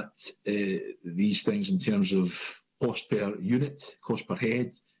again at these things in terms of cost per unit, cost per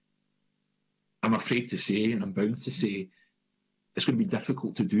head, I'm afraid to say, and I'm bound to say, it's going to be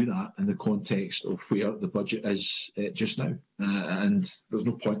difficult to do that in the context of where the budget is just now. And there's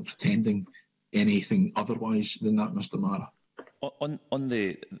no point in pretending anything otherwise than that, Mr Mara. On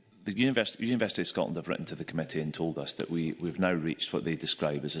the University of Scotland have written to the committee and told us that we've now reached what they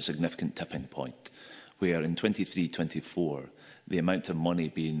describe as a significant tipping point, where in 23-24 the amount of money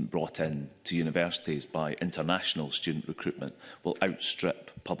being brought in to universities by international student recruitment will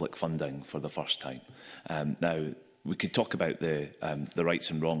outstrip public funding for the first time. Now, we could talk about the rights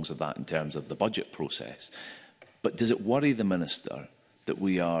and wrongs of that in terms of the budget process, but does it worry the Minister that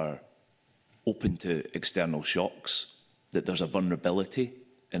we are open to external shocks, that there's a vulnerability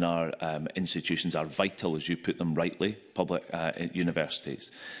in our institutions, are vital, as you put them rightly, public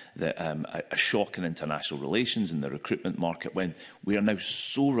universities, that a shock in international relations in the recruitment market when we are now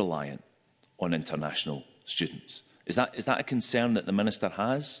so reliant on international students? Is that a concern that the Minister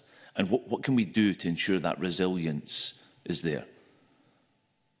has? And what can we do to ensure that resilience is there?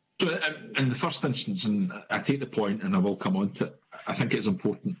 So, in the first instance, and I take the point and I will come on to it, I think it's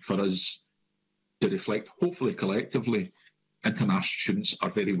important for us to reflect, hopefully collectively. International students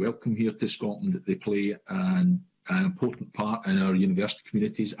are very welcome here to Scotland. They play an important part in our university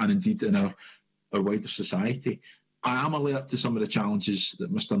communities and indeed in our wider society. I am alert to some of the challenges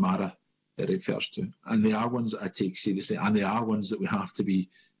that Mr Mara refers to, and they are ones that I take seriously, and they are ones that we have to be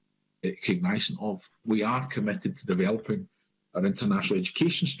cognisant of. We are committed to developing our international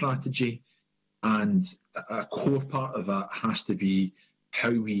education strategy, and a core part of that has to be how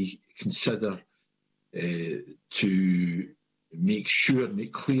we consider to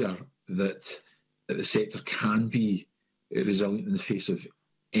make clear that the sector can be resilient in the face of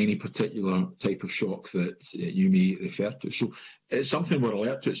any particular type of shock that you may refer to. So it's something we're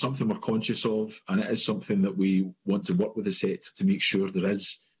alert to, it's something we're conscious of, and it is something that we want to work with the sector to make sure there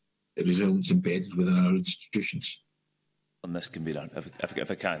is resilience embedded within our institutions. On this, convener, if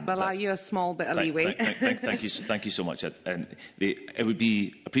I can. Will allow you a small bit of leeway. Thank you so much. And it would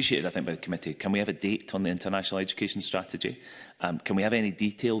be appreciated, I think, by the committee. Can we have a date on the international education strategy? Can we have any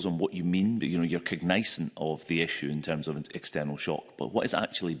details on what you mean? You know, you're cognizant of the issue in terms of external shock, but what is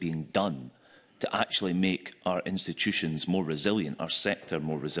actually being done to actually make our institutions more resilient, our sector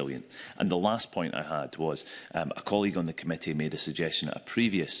more resilient? And the last point I had was a colleague on the committee made a suggestion at a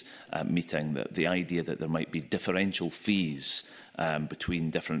previous meeting that the idea that there might be differential fees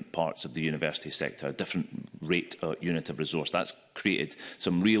between different parts of the university sector, a different rate or unit of resource. That's created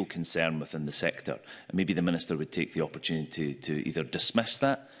some real concern within the sector. And maybe the Minister would take the opportunity to either dismiss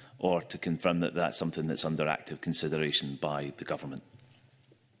that or to confirm that that's something that's under active consideration by the government.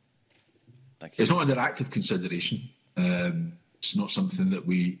 Thank you. It's not under active consideration. It's not something that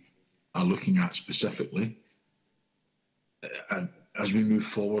we are looking at specifically. As we move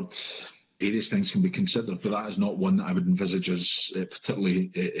forward, various things can be considered, but that is not one that I would envisage as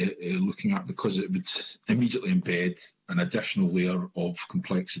particularly looking at, because it would immediately embed an additional layer of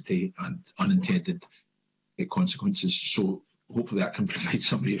complexity and unintended consequences. So hopefully that can provide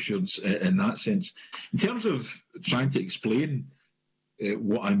some reassurance in that sense. In terms of trying to explain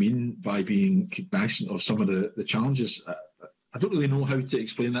what I mean by being cognizant of some of the challenges, I don't really know how to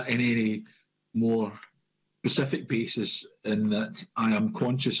explain that in any more specific basis, in that I am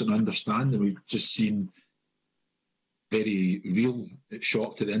conscious and understand, and we've just seen very real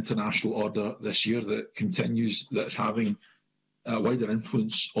shock to the international order this year that continues, that's having a wider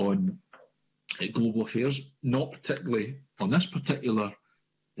influence on global affairs, not particularly on this particular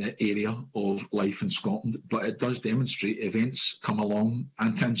area of life in Scotland, but it does demonstrate events come along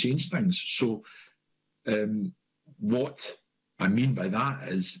and can change things. So what I mean by that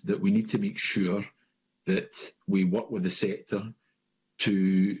is that we need to make sure that we work with the sector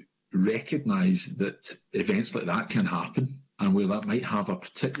to recognise that events like that can happen, and where that might have a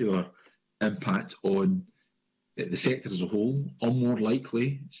particular impact on the sector as a whole, or more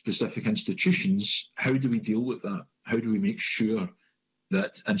likely specific institutions. How do we deal with that? How do we make sure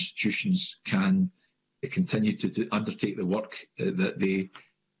that institutions can continue to undertake the work that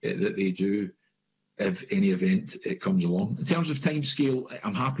they do if any event comes along? In terms of timescale,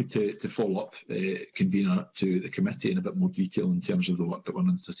 I'm happy to follow up, convener, to the committee in a bit more detail in terms of the work that we're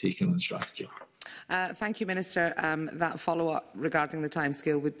undertaking on the strategy. Thank you, Minister. That follow-up regarding the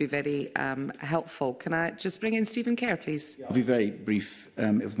timescale would be very helpful. Can I just bring in Stephen Kerr, please? I'll be very brief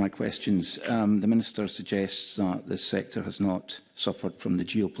with my questions. The Minister suggests that this sector has not suffered from the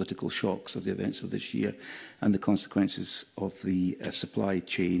geopolitical shocks of the events of this year and the consequences of the supply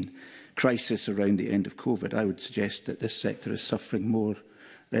chain crisis around the end of COVID. I would suggest that this sector is suffering more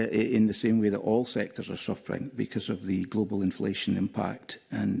in the same way that all sectors are suffering because of the global inflation impact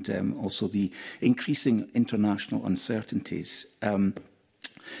and also the increasing international uncertainties.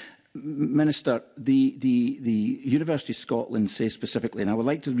 Minister, the University of Scotland says specifically, and I would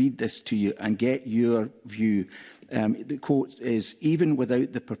like to read this to you and get your view. The quote is, even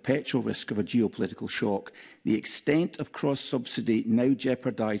without the perpetual risk of a geopolitical shock, the extent of cross-subsidy now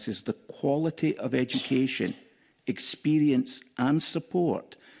jeopardises the quality of education, experience and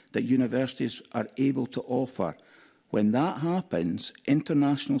support that universities are able to offer. When that happens,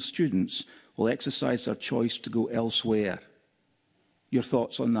 international students will exercise their choice to go elsewhere. Your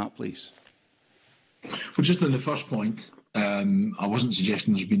thoughts on that, please? Well, just on the first point, I wasn't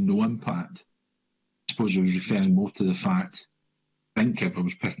suggesting there's been no impact. I suppose I was referring more to the fact, I think if I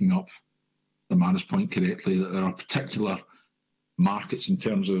was picking up the Maris point correctly, that there are particular markets in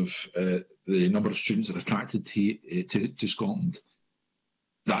terms of the number of students that are attracted to Scotland.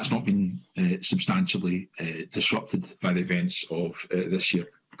 That's not been substantially disrupted by the events of this year.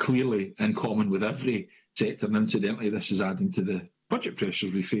 Clearly, in common with every sector, and incidentally, this is adding to the budget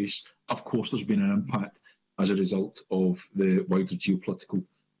pressures we face. Of course, there's been an impact as a result of the wider geopolitical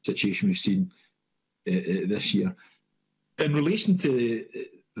situation we've seen this year. In relation to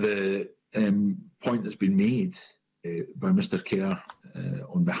the point that's been made by Mr Kerr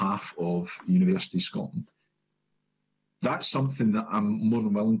on behalf of University of Scotland, that's something that I'm more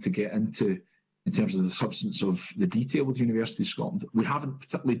than willing to get into in terms of the substance of the detail with University of Scotland. We haven't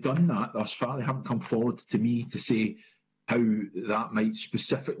particularly done that thus far. They haven't come forward to me to say how that might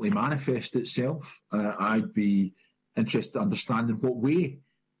specifically manifest itself. I'd be interested to understand in what way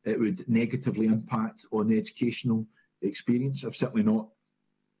it would negatively impact on the educational experience. I've certainly not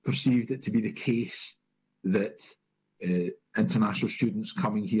perceived it to be the case that international students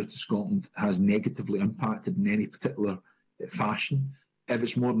coming here to Scotland has negatively impacted in any particular fashion. If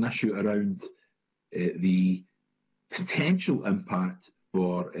it's more an issue around the potential impact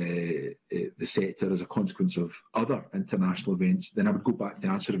for the sector as a consequence of other international events, then I would go back to the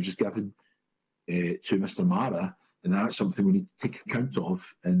answer I've just given to Mr Mara, and that's something we need to take account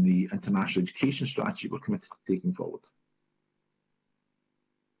of in the international education strategy we're committed to taking forward.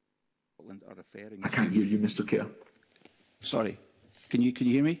 I can't hear you, Mr Kerr. Sorry, can you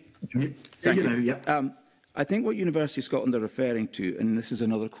hear me? Thank you. Now, yeah. I think what University of Scotland are referring to, and this is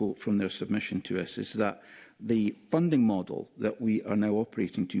another quote from their submission to us, is that the funding model that we are now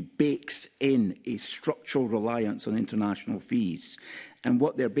operating to bakes in a structural reliance on international fees. And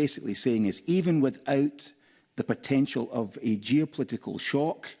what they're basically saying is, even without the potential of a geopolitical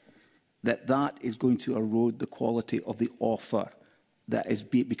shock, that is going to erode the quality of the offer. That is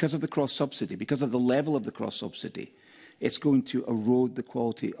because of the cross-subsidy, because of the level of the cross-subsidy, it's going to erode the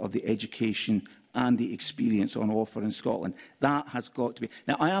quality of the education and the experience on offer in Scotland. That has got to be.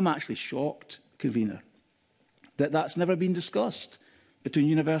 Now, I am actually shocked, Convener, that that's never been discussed between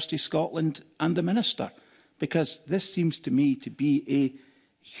University of Scotland and the Minister, because this seems to me to be a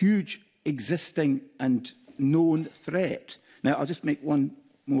huge existing and known threat. Now, I'll just make one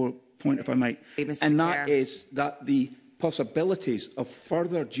more point, if I might, and that is that the possibilities of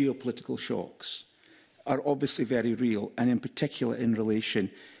further geopolitical shocks are obviously very real, and in particular in relation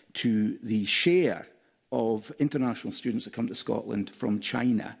to the share of international students that come to Scotland from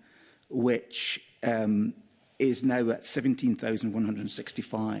China, which is now at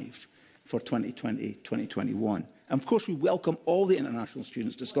 17,165 for 2020-2021. And of course, we welcome all the international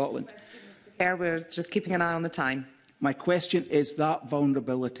students to Scotland. We're just keeping an eye on the time. My question is that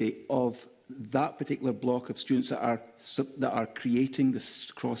vulnerability of that particular block of students that are creating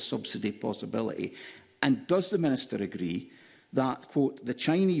this cross-subsidy possibility. And does the Minister agree that, quote, the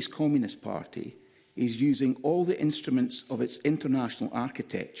Chinese Communist Party is using all the instruments of its international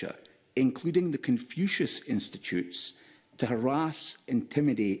architecture, including the Confucius Institutes, to harass,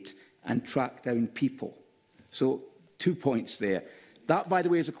 intimidate and track down people? So, 2 points there. That, by the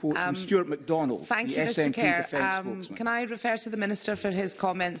way, is a quote from Stuart MacDonald, thank the you, SNP Mr Kerr. defence spokesman. Can I refer to the Minister for his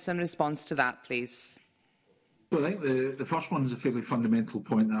comments in response to that, please? Well, I think the first one is a fairly fundamental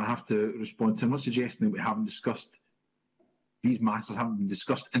point that I have to respond to. I'm not suggesting that we haven't discussed these matters, haven't been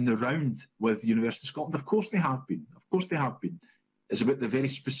discussed in the round with the University of Scotland. Of course they have been. Of course they have been. It's about the very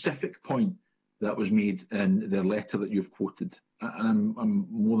specific point that was made in their letter that you've quoted. And I'm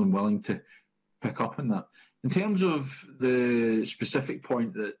more than willing to pick up on that. In terms of the specific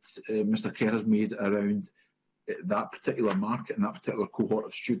point that Mr Kerr has made around that particular market and that particular cohort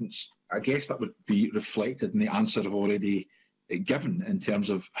of students, I guess that would be reflected in the answer I've already given in terms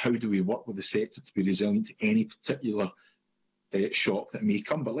of how do we work with the sector to be resilient to any particular shock that may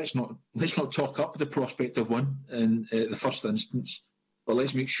come. But let's not talk up the prospect of one in the first instance, but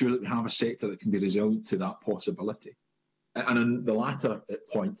let's make sure that we have a sector that can be resilient to that possibility. And in the latter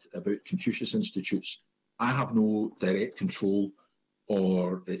point about Confucius Institutes, I have no direct control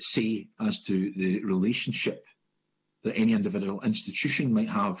or say as to the relationship that any individual institution might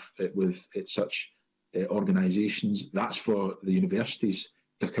have with such organisations. That's for the universities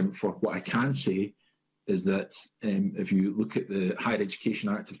to account for. What I can say is that if you look at the Higher Education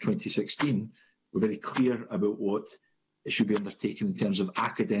Act of 2016, we're very clear about what should be undertaken in terms of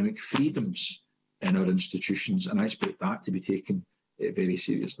academic freedoms in our institutions, and I expect that to be taken very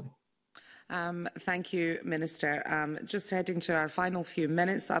seriously. Thank you, Minister. Just heading to our final few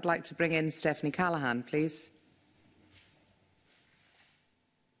minutes, I'd like to bring in Stephanie Callaghan, please.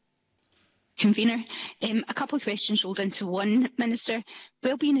 Convener, a couple of questions rolled into one, Minister.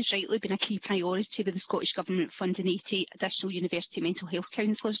 Wellbeing has rightly been a key priority with the Scottish Government funding 80 additional university mental health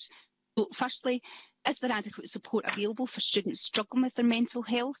counsellors. So, firstly, is there adequate support available for students struggling with their mental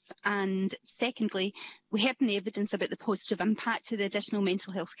health? And secondly, we heard any evidence about the positive impact of the additional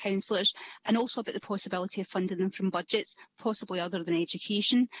mental health counsellors and also about the possibility of funding them from budgets, possibly other than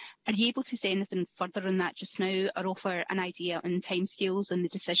education. Are you able to say anything further on that just now or offer an idea on timescales and the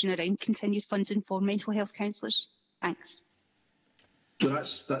decision around continued funding for mental health counsellors? Thanks. So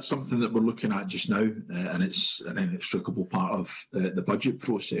that's something that we're looking at just now, and it's an inextricable part of the budget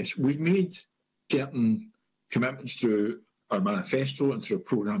process. We've made certain commitments through our manifesto and through a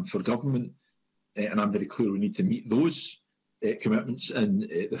programme for government, and I'm very clear we need to meet those commitments in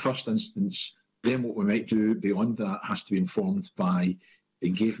the first instance. Then what we might do beyond that has to be informed by the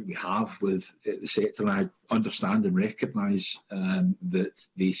engagement we have with the sector, and I understand and recognise that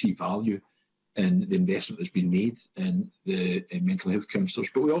they see value in the investment that's been made in the mental health counsellors.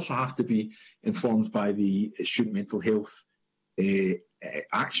 But we also have to be informed by the student mental health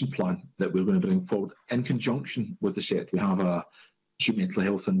action plan that we're going to bring forward in conjunction with the sector. We have a student mental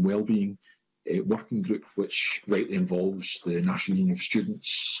health and wellbeing working group which rightly involves the National Union of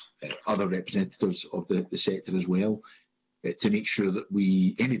Students, other representatives of the sector as well, to make sure that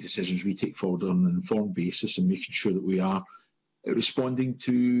any decisions we take forward on an informed basis and making sure that we are responding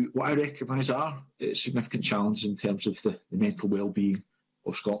to what I recognise are significant challenges in terms of the mental well-being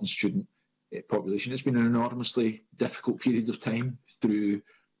of Scotland's student population. It's been an enormously difficult period of time through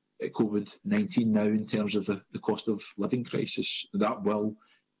COVID-19 now in terms of the cost of living crisis. That will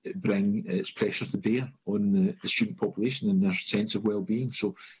bring its pressure to bear on the student population and their sense of well-being.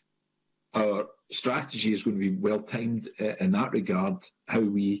 So our strategy is going to be well timed in that regard. How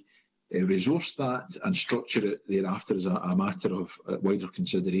we resource that and structure it thereafter is a matter of wider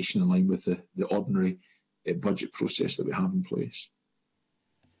consideration in line with the ordinary budget process that we have in place.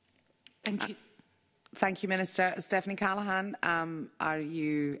 Thank you. Thank you, Minister. Stephanie Callaghan, are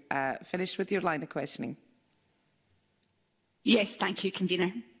you finished with your line of questioning? Yes, thank you,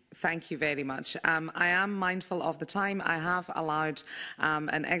 Convener. Thank you very much. I am mindful of the time. I have allowed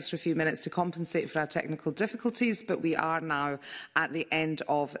an extra few minutes to compensate for our technical difficulties, but we are now at the end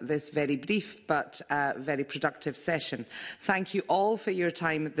of this very brief but very productive session. Thank you all for your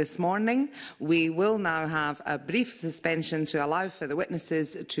time this morning. We will now have a brief suspension to allow for the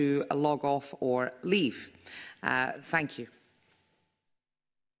witnesses to log off or leave. Thank you.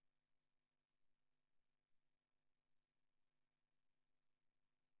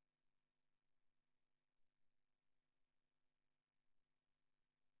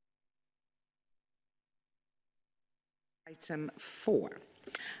 Item 4.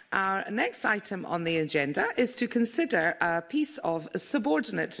 Our next item on the agenda is to consider a piece of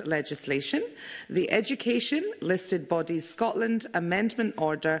subordinate legislation, the Education Listed Bodies Scotland Amendment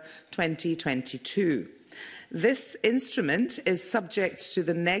Order 2022. This instrument is subject to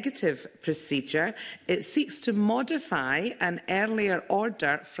the negative procedure. It seeks to modify an earlier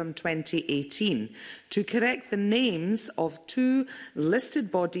order from 2018 to correct the names of 2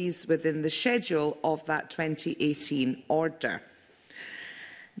 listed bodies within the schedule of that 2018 order.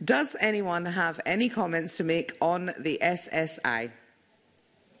 Does anyone have any comments to make on the SSI?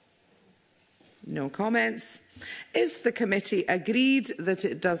 No comments. Is the committee agreed that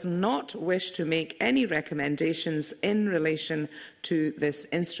it does not wish to make any recommendations in relation to this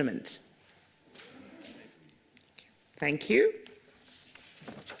instrument? Thank you.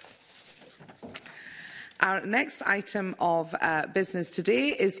 Our next item of business today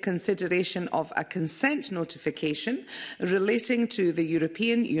is consideration of a consent notification relating to the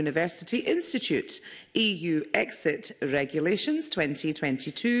European University Institute EU Exit Regulations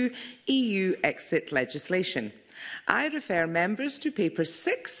 2022 EU Exit legislation. I refer members to paper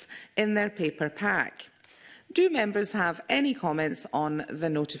 6 in their paper pack. Do members have any comments on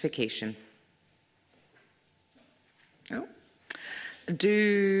the notification? No?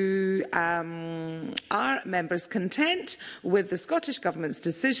 Are members content with the Scottish Government's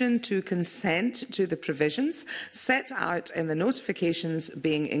decision to consent to the provisions set out in the notifications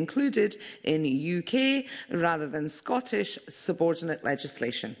being included in UK rather than Scottish subordinate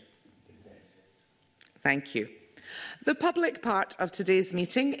legislation? Thank you. The public part of today's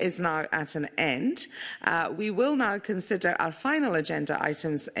meeting is now at an end. We will now consider our final agenda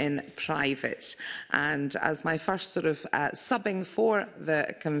items in private. And as my first subbing for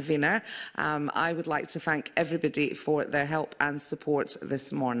the convener, I would like to thank everybody for their help and support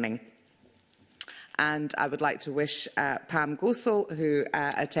this morning. And I would like to wish Pam Gosel, who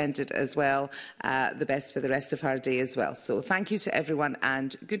attended as well, the best for the rest of her day as well. So thank you to everyone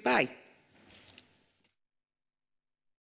and goodbye.